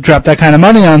to drop that kind of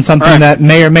money on something that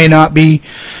may or may not be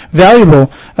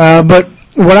valuable. But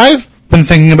what I've been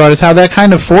thinking about is how that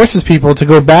kind of forces people to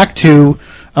go back to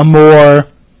a more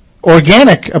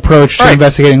organic approach to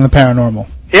investigating the paranormal.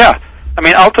 Yeah. I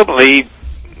mean, ultimately,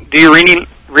 do you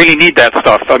really need that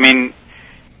stuff? I mean,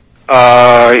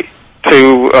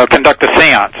 to conduct a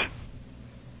seance.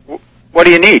 What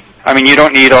do you need? I mean, you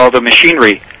don't need all the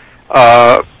machinery.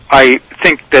 I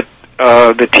think that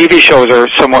the TV shows are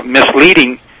somewhat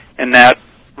misleading in that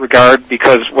regard,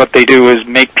 because what they do is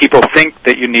make people think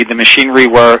that you need the machinery,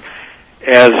 whereas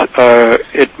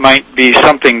it might be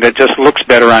something that just looks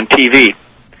better on TV.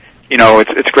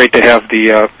 It's great to have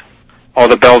the all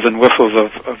the bells and whistles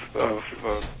of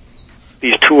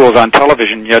these tools on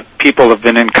television, yet people have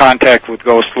been in contact with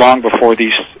ghosts long before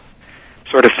these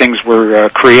sort of things were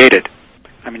created.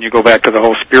 I mean, you go back to the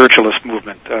whole spiritualist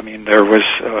movement. I mean, there was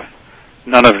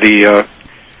none of the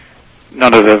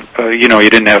you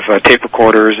didn't have tape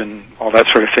recorders and all that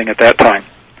sort of thing at that time.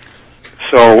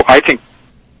 So I think,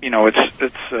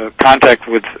 it's contact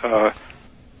with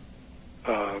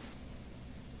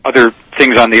other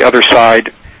things on the other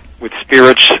side with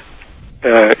spirits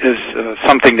is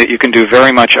something that you can do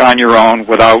very much on your own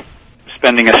without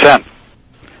spending a cent.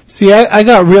 See, I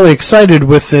got really excited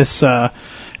with this,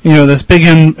 this big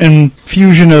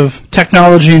infusion of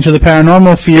technology into the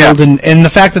paranormal field, and the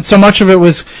fact that so much of it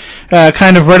was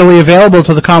kind of readily available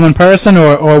to the common person,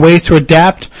 or ways to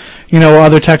adapt,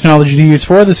 other technology to use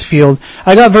for this field.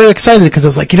 I got very excited because I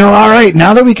was like, all right,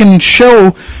 now that we can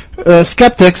show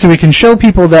skeptics, and we can show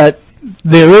people that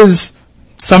there is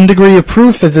some degree of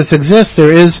proof that this exists,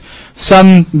 there is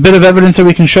some bit of evidence that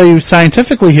we can show you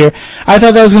scientifically here, I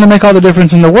thought that was going to make all the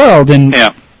difference in the world. And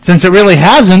since it really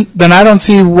hasn't, then I don't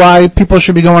see why people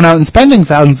should be going out and spending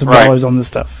thousands of dollars on this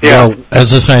stuff. Yeah. Well,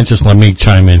 as a scientist, let me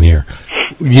chime in here.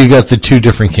 You got the two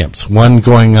different camps. One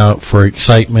going out for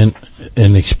excitement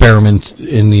and experiment,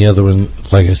 and the other one,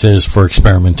 like I said, is for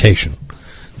experimentation.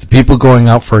 The people going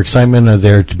out for excitement are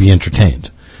there to be entertained.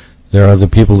 There are the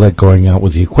people that going out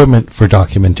with the equipment for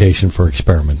documentation, for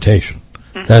experimentation.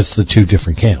 That's the two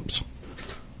different camps.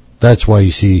 That's why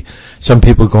you see some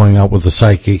people going out with the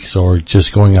psychics or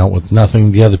just going out with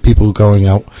nothing. The other people going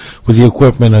out with the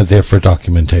equipment are there for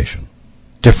documentation.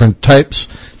 Different types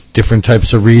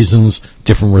of reasons,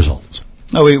 different results.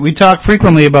 Oh, we talk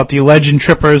frequently about the legend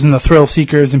trippers and the thrill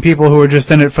seekers and people who are just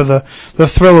in it for the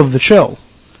thrill of the chill.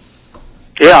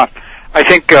 Yeah, I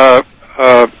think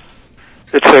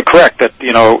it's correct that,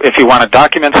 if you want to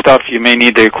document stuff, you may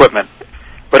need the equipment.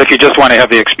 But if you just want to have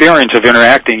the experience of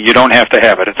interacting, you don't have to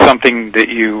have it. It's something that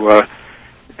you, in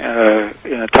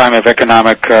a time of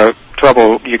economic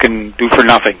trouble, you can do for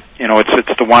nothing.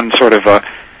 It's the one sort of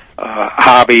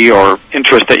hobby or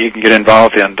interest that you can get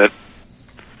involved in that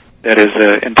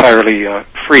is entirely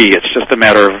free. It's just a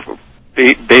matter of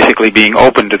basically being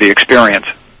open to the experience.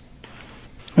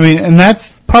 I mean, and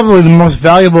that's probably the most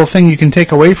valuable thing you can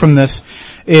take away from this,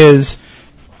 is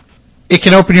it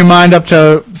can open your mind up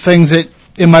to things that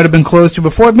it might have been closed to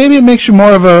before. Maybe it makes you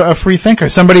more of a free thinker,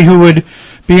 somebody who would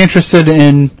be interested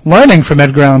in learning from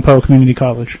Edgar Allan Poe Community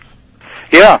College.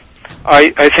 Yeah,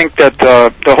 I think that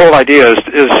the whole idea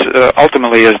is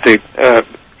ultimately is to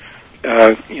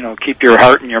keep your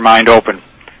heart and your mind open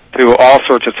to all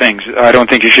sorts of things. I don't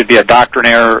think you should be a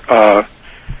doctrinaire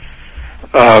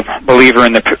believer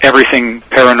in everything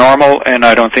paranormal, and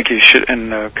I don't think you should,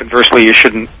 and conversely, you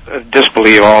shouldn't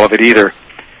disbelieve all of it either.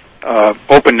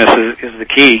 Openness is the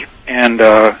key, and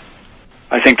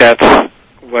I think that's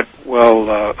what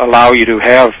will allow you to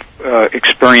have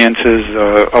experiences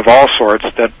of all sorts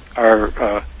that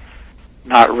are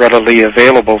not readily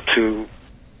available to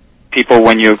people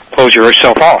when you close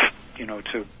yourself off,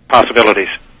 to possibilities.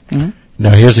 Mm-hmm.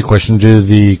 Now, here's a question. Do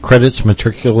the credits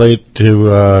matriculate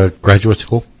to graduate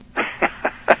school?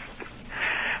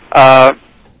 That's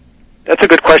a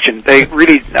good question. They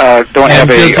really don't have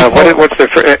what's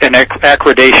an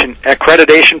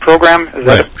accreditation program? Is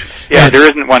that there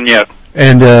isn't one yet.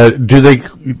 And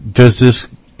does this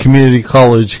community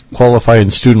college qualify in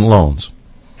student loans?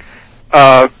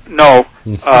 No.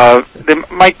 They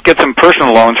might get some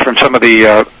personal loans from some of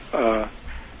the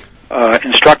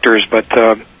instructors, but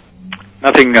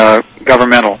nothing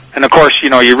governmental. And of course, you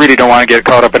really don't want to get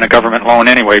caught up in a government loan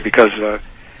anyway, because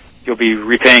you'll be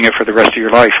repaying it for the rest of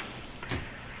your life.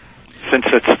 Since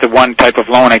it's the one type of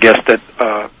loan, I guess, that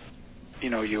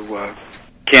you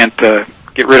can't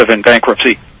get rid of in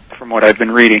bankruptcy, from what I've been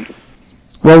reading.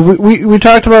 Well, we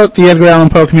talked about the Edgar Allan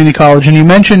Poe Community College, and you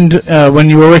mentioned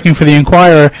when you were working for the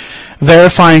Inquirer,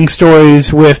 verifying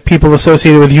stories with people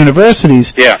associated with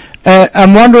universities. Yeah.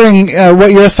 I'm wondering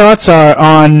what your thoughts are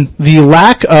on the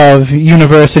lack of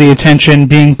university attention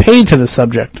being paid to the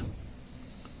subject.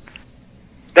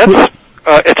 That's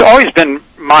it's always been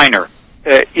minor,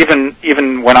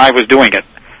 even when I was doing it,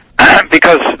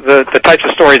 because the types of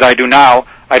stories I do now,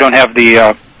 I don't have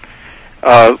the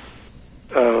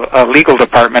a legal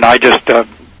department. I just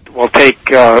will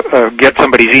get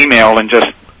somebody's email and just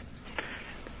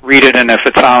read it, and if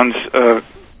it sounds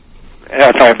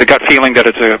if I have the gut feeling that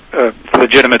it's a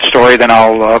legitimate story, then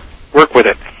I'll work with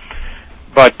it.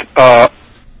 But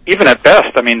even at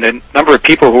best, I mean, the number of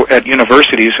people at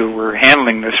universities who were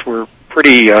handling this were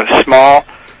pretty small,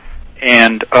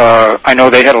 and I know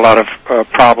they had a lot of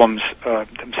problems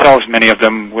themselves, many of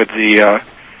them, with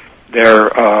their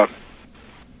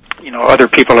other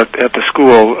people at the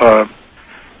school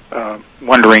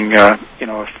wondering,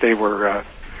 if they were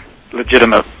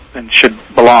legitimate and should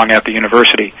belong at the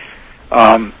university.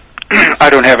 I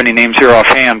don't have any names here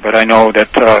offhand, but I know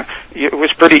that it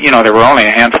was pretty. There were only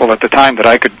a handful at the time that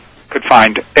I could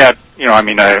find at.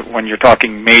 When you're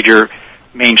talking major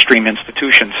mainstream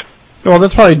institutions. Well,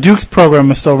 that's probably Duke's program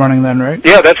is still running then, right?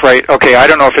 Yeah, that's right. Okay, I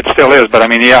don't know if it still is, but I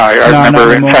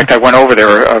remember. In fact, I went over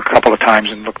there a couple of times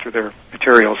and looked through their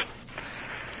materials.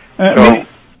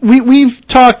 We've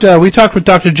talked. We talked with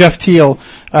Dr. Jeff Teal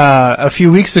a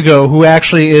few weeks ago, who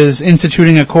actually is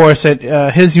instituting a course at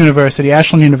his university,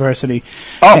 Ashland University.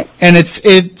 Oh, and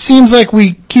it seems like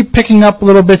we keep picking up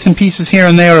little bits and pieces here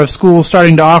and there of schools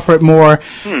starting to offer it more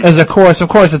as a course. Of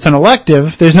course, it's an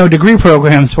elective. There's no degree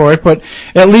programs for it, but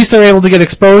at least they're able to get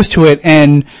exposed to it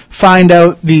and find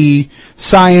out the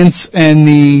science and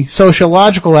the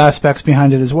sociological aspects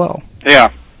behind it as well.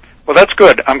 Yeah. Well, that's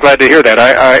good. I'm glad to hear that.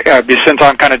 Since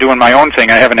I'm kind of doing my own thing,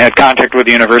 I haven't had contact with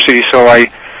the university, so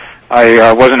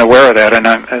I wasn't aware of that, and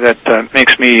that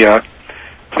makes me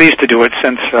pleased to do it,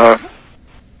 since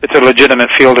it's a legitimate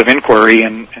field of inquiry,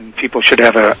 and people should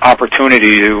have an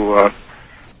opportunity to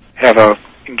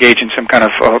engage in some kind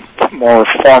of more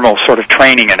formal sort of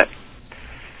training in it.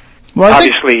 Well,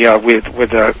 obviously,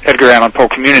 with Edgar Allan Poe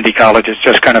Community College, it's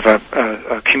just kind of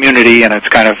a community, and it's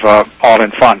kind of all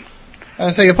in fun.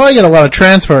 So you'll probably get a lot of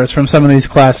transfers from some of these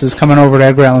classes coming over to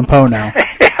Edgar Allan Poe now.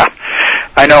 Yeah,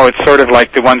 I know. It's sort of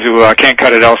like the ones who can't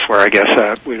cut it elsewhere, I guess.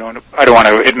 I don't want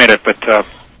to admit it, but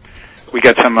we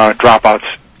get some dropouts.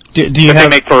 They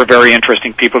make for very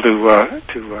interesting people to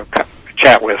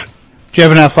chat with. Do you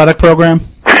have an athletic program?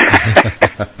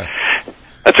 That's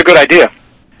a good idea.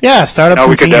 Yeah, start up some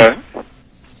we could teams.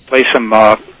 play some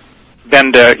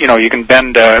bend. You can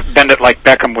bend it like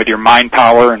Beckham with your mind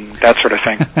power and that sort of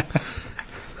thing.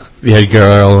 The Edgar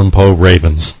Allan Poe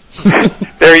Ravens. That's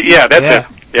it. Yeah.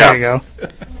 There you go.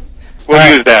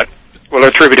 We'll use that. We'll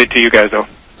attribute it to you guys, though.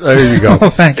 There you go. Well,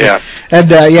 thank you. Yeah.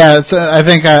 And I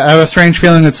think I have a strange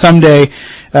feeling that someday,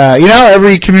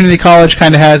 every community college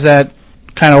kind of has that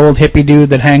kind of old hippie dude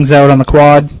that hangs out on the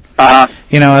quad.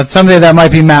 Someday that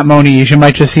might be Matt Moniz. You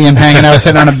might just see him hanging out,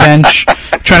 sitting on a bench,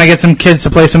 trying to get some kids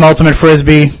to play some ultimate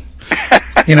frisbee.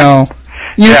 You know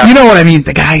what I mean?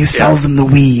 The guy who sells them the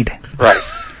weed. Right.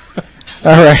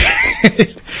 All right.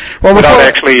 Well, without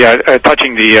actually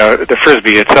touching the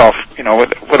frisbee itself,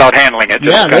 without handling it.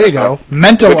 Just there you go.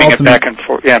 Mental ultimate. It back and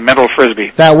forth. Yeah, mental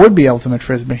frisbee. That would be ultimate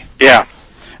frisbee. Yeah.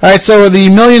 All right, so the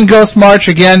Million Ghost March,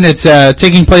 again, it's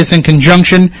taking place in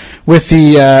conjunction with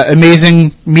the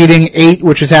Amazing Meeting 8,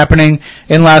 which is happening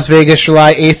in Las Vegas,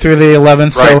 July 8th through the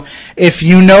 11th. Right. So if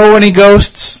you know any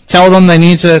ghosts, tell them they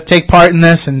need to take part in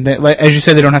this, and as you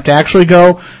said, they don't have to actually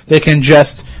go. They can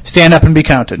just stand up and be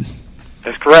counted.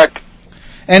 That's correct.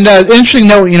 And interesting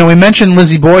note, we mentioned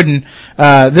Lizzie Borden.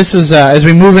 This is as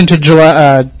we move into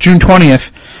June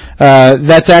 20th.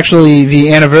 That's actually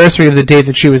the anniversary of the date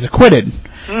that she was acquitted.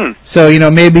 So,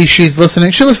 maybe she's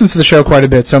listening. She listens to the show quite a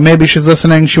bit, so maybe she's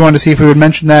listening. She wanted to see if we would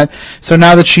mention that. So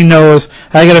now that she knows,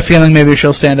 I get a feeling maybe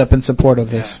she'll stand up in support of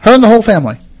this. Her and the whole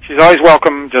family. She's always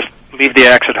welcome. Just leave the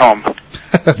axe at home.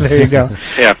 There you go.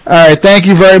 Yeah. All right. Thank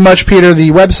you very much, Peter.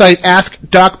 The website,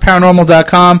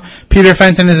 AskDocParanormal.com. Peter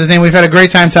Fenton is his name. We've had a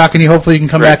great time talking to you. Hopefully you can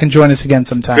come back and join us again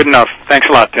sometime. Good enough. Thanks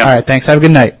a lot, Tim. All right. Thanks. Have a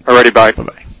good night. Alrighty. Bye.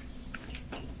 Bye-bye.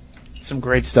 Some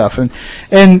great stuff. And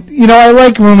I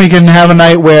like when we can have a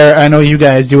night where, I know you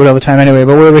guys do it all the time anyway,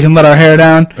 but where we can let our hair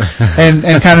down and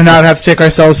kind of not have to take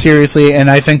ourselves seriously. And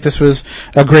I think this was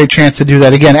a great chance to do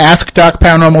that. Again,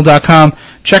 AskDocParanormal.com.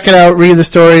 Check it out. Read the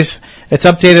stories. It's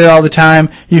updated all the time.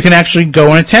 You can actually go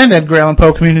and attend Edgar Allan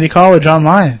Poe Community College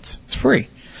online. It's free.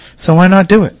 So why not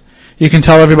do it? You can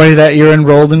tell everybody that you're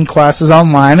enrolled in classes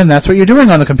online, and that's what you're doing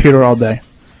on the computer all day.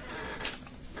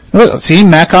 Look, see,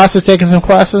 Matt Cost is taking some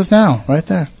classes now, right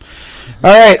there.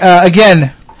 All right,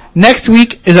 again, next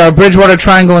week is our Bridgewater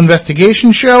Triangle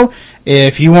investigation show.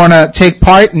 If you want to take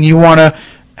part and you want to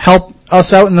help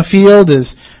us out in the field,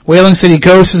 as Whaling City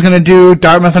Ghosts is going to do,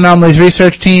 Dartmouth Anomalies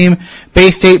Research Team,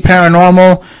 Bay State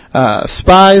Paranormal,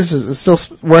 Spies is still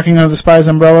working under the Spies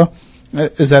umbrella.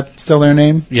 Is that still their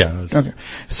name? Yeah. Okay.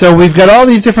 So we've got all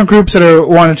these different groups that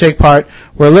want to take part.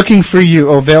 We're looking for you.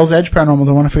 Oh, Vale's Edge Paranormal.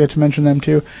 Don't want to forget to mention them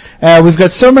too. We've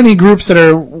got so many groups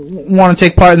that want to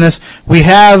take part in this. We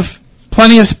have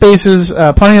plenty of spaces,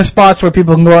 plenty of spots where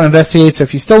people can go out and investigate. So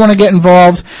if you still want to get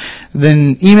involved,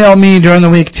 then email me during the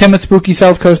week,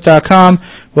 tim@spookysouthcoast.com.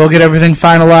 We'll get everything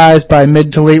finalized by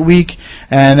mid to late week,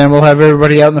 and then we'll have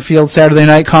everybody out in the field Saturday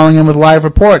night calling in with live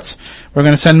reports. We're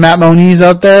going to send Matt Moniz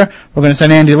out there. We're going to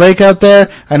send Andy Lake out there.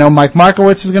 I know Mike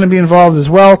Markowitz is going to be involved as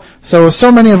well.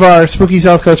 So many of our Spooky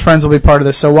South Coast friends will be part of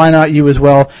this, so why not you as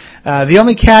well? The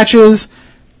only catch is,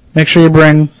 make sure you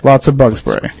bring lots of bug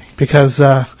spray, because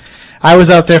I was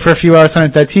out there for a few hours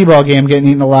hunting that T-ball game getting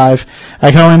eaten alive.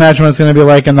 I can only imagine what it's going to be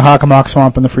like in the Hockomock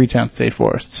Swamp in the Freetown State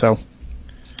Forest. So,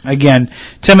 again,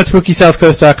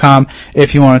 tim@spookysouthcoast.com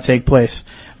if you want to take place.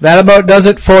 That about does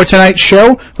it for tonight's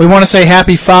show. We want to say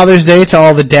Happy Father's Day to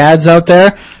all the dads out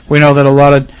there. We know that a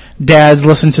lot of dads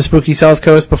listen to Spooky South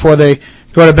Coast before they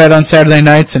go to bed on Saturday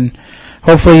nights, and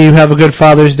hopefully you have a good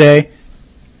Father's Day.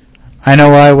 I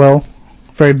know I will.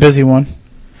 Very busy one.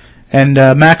 And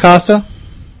Matt Costa?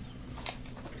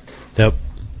 Yep.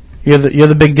 You're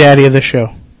the big daddy of the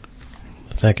show.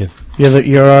 Thank you.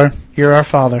 You're our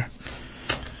father.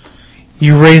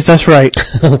 You raised us right.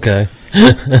 Okay.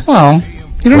 Well,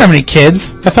 you don't have any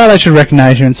kids. I thought I should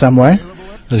recognize you in some way.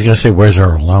 I was going to say, where's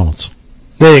our allowance?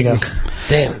 There you go.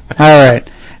 Damn. All right.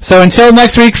 So until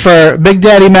next week, for Big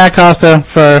Daddy Matt Costa,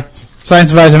 for Science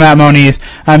Advisor Matt Moniz,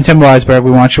 I'm Tim Weisberg. We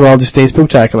want you all to stay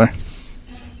spooktacular.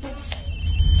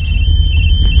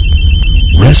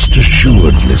 Rest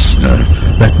assured, listener,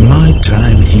 that my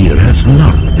time here has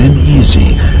not been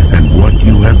easy, and what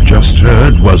you have just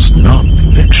heard was not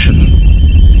fiction.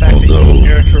 Although,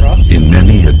 in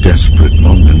many a desperate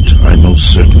moment, I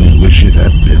most certainly wish it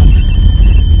had been.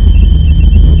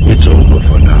 It's over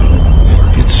for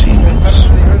now, it seems.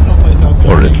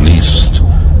 Or at least,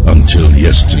 until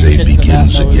yesterday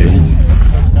begins again.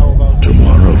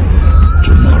 Tomorrow.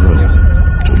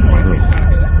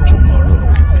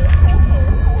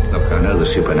 Look, I know the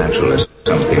supernatural is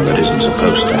something that isn't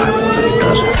supposed to happen.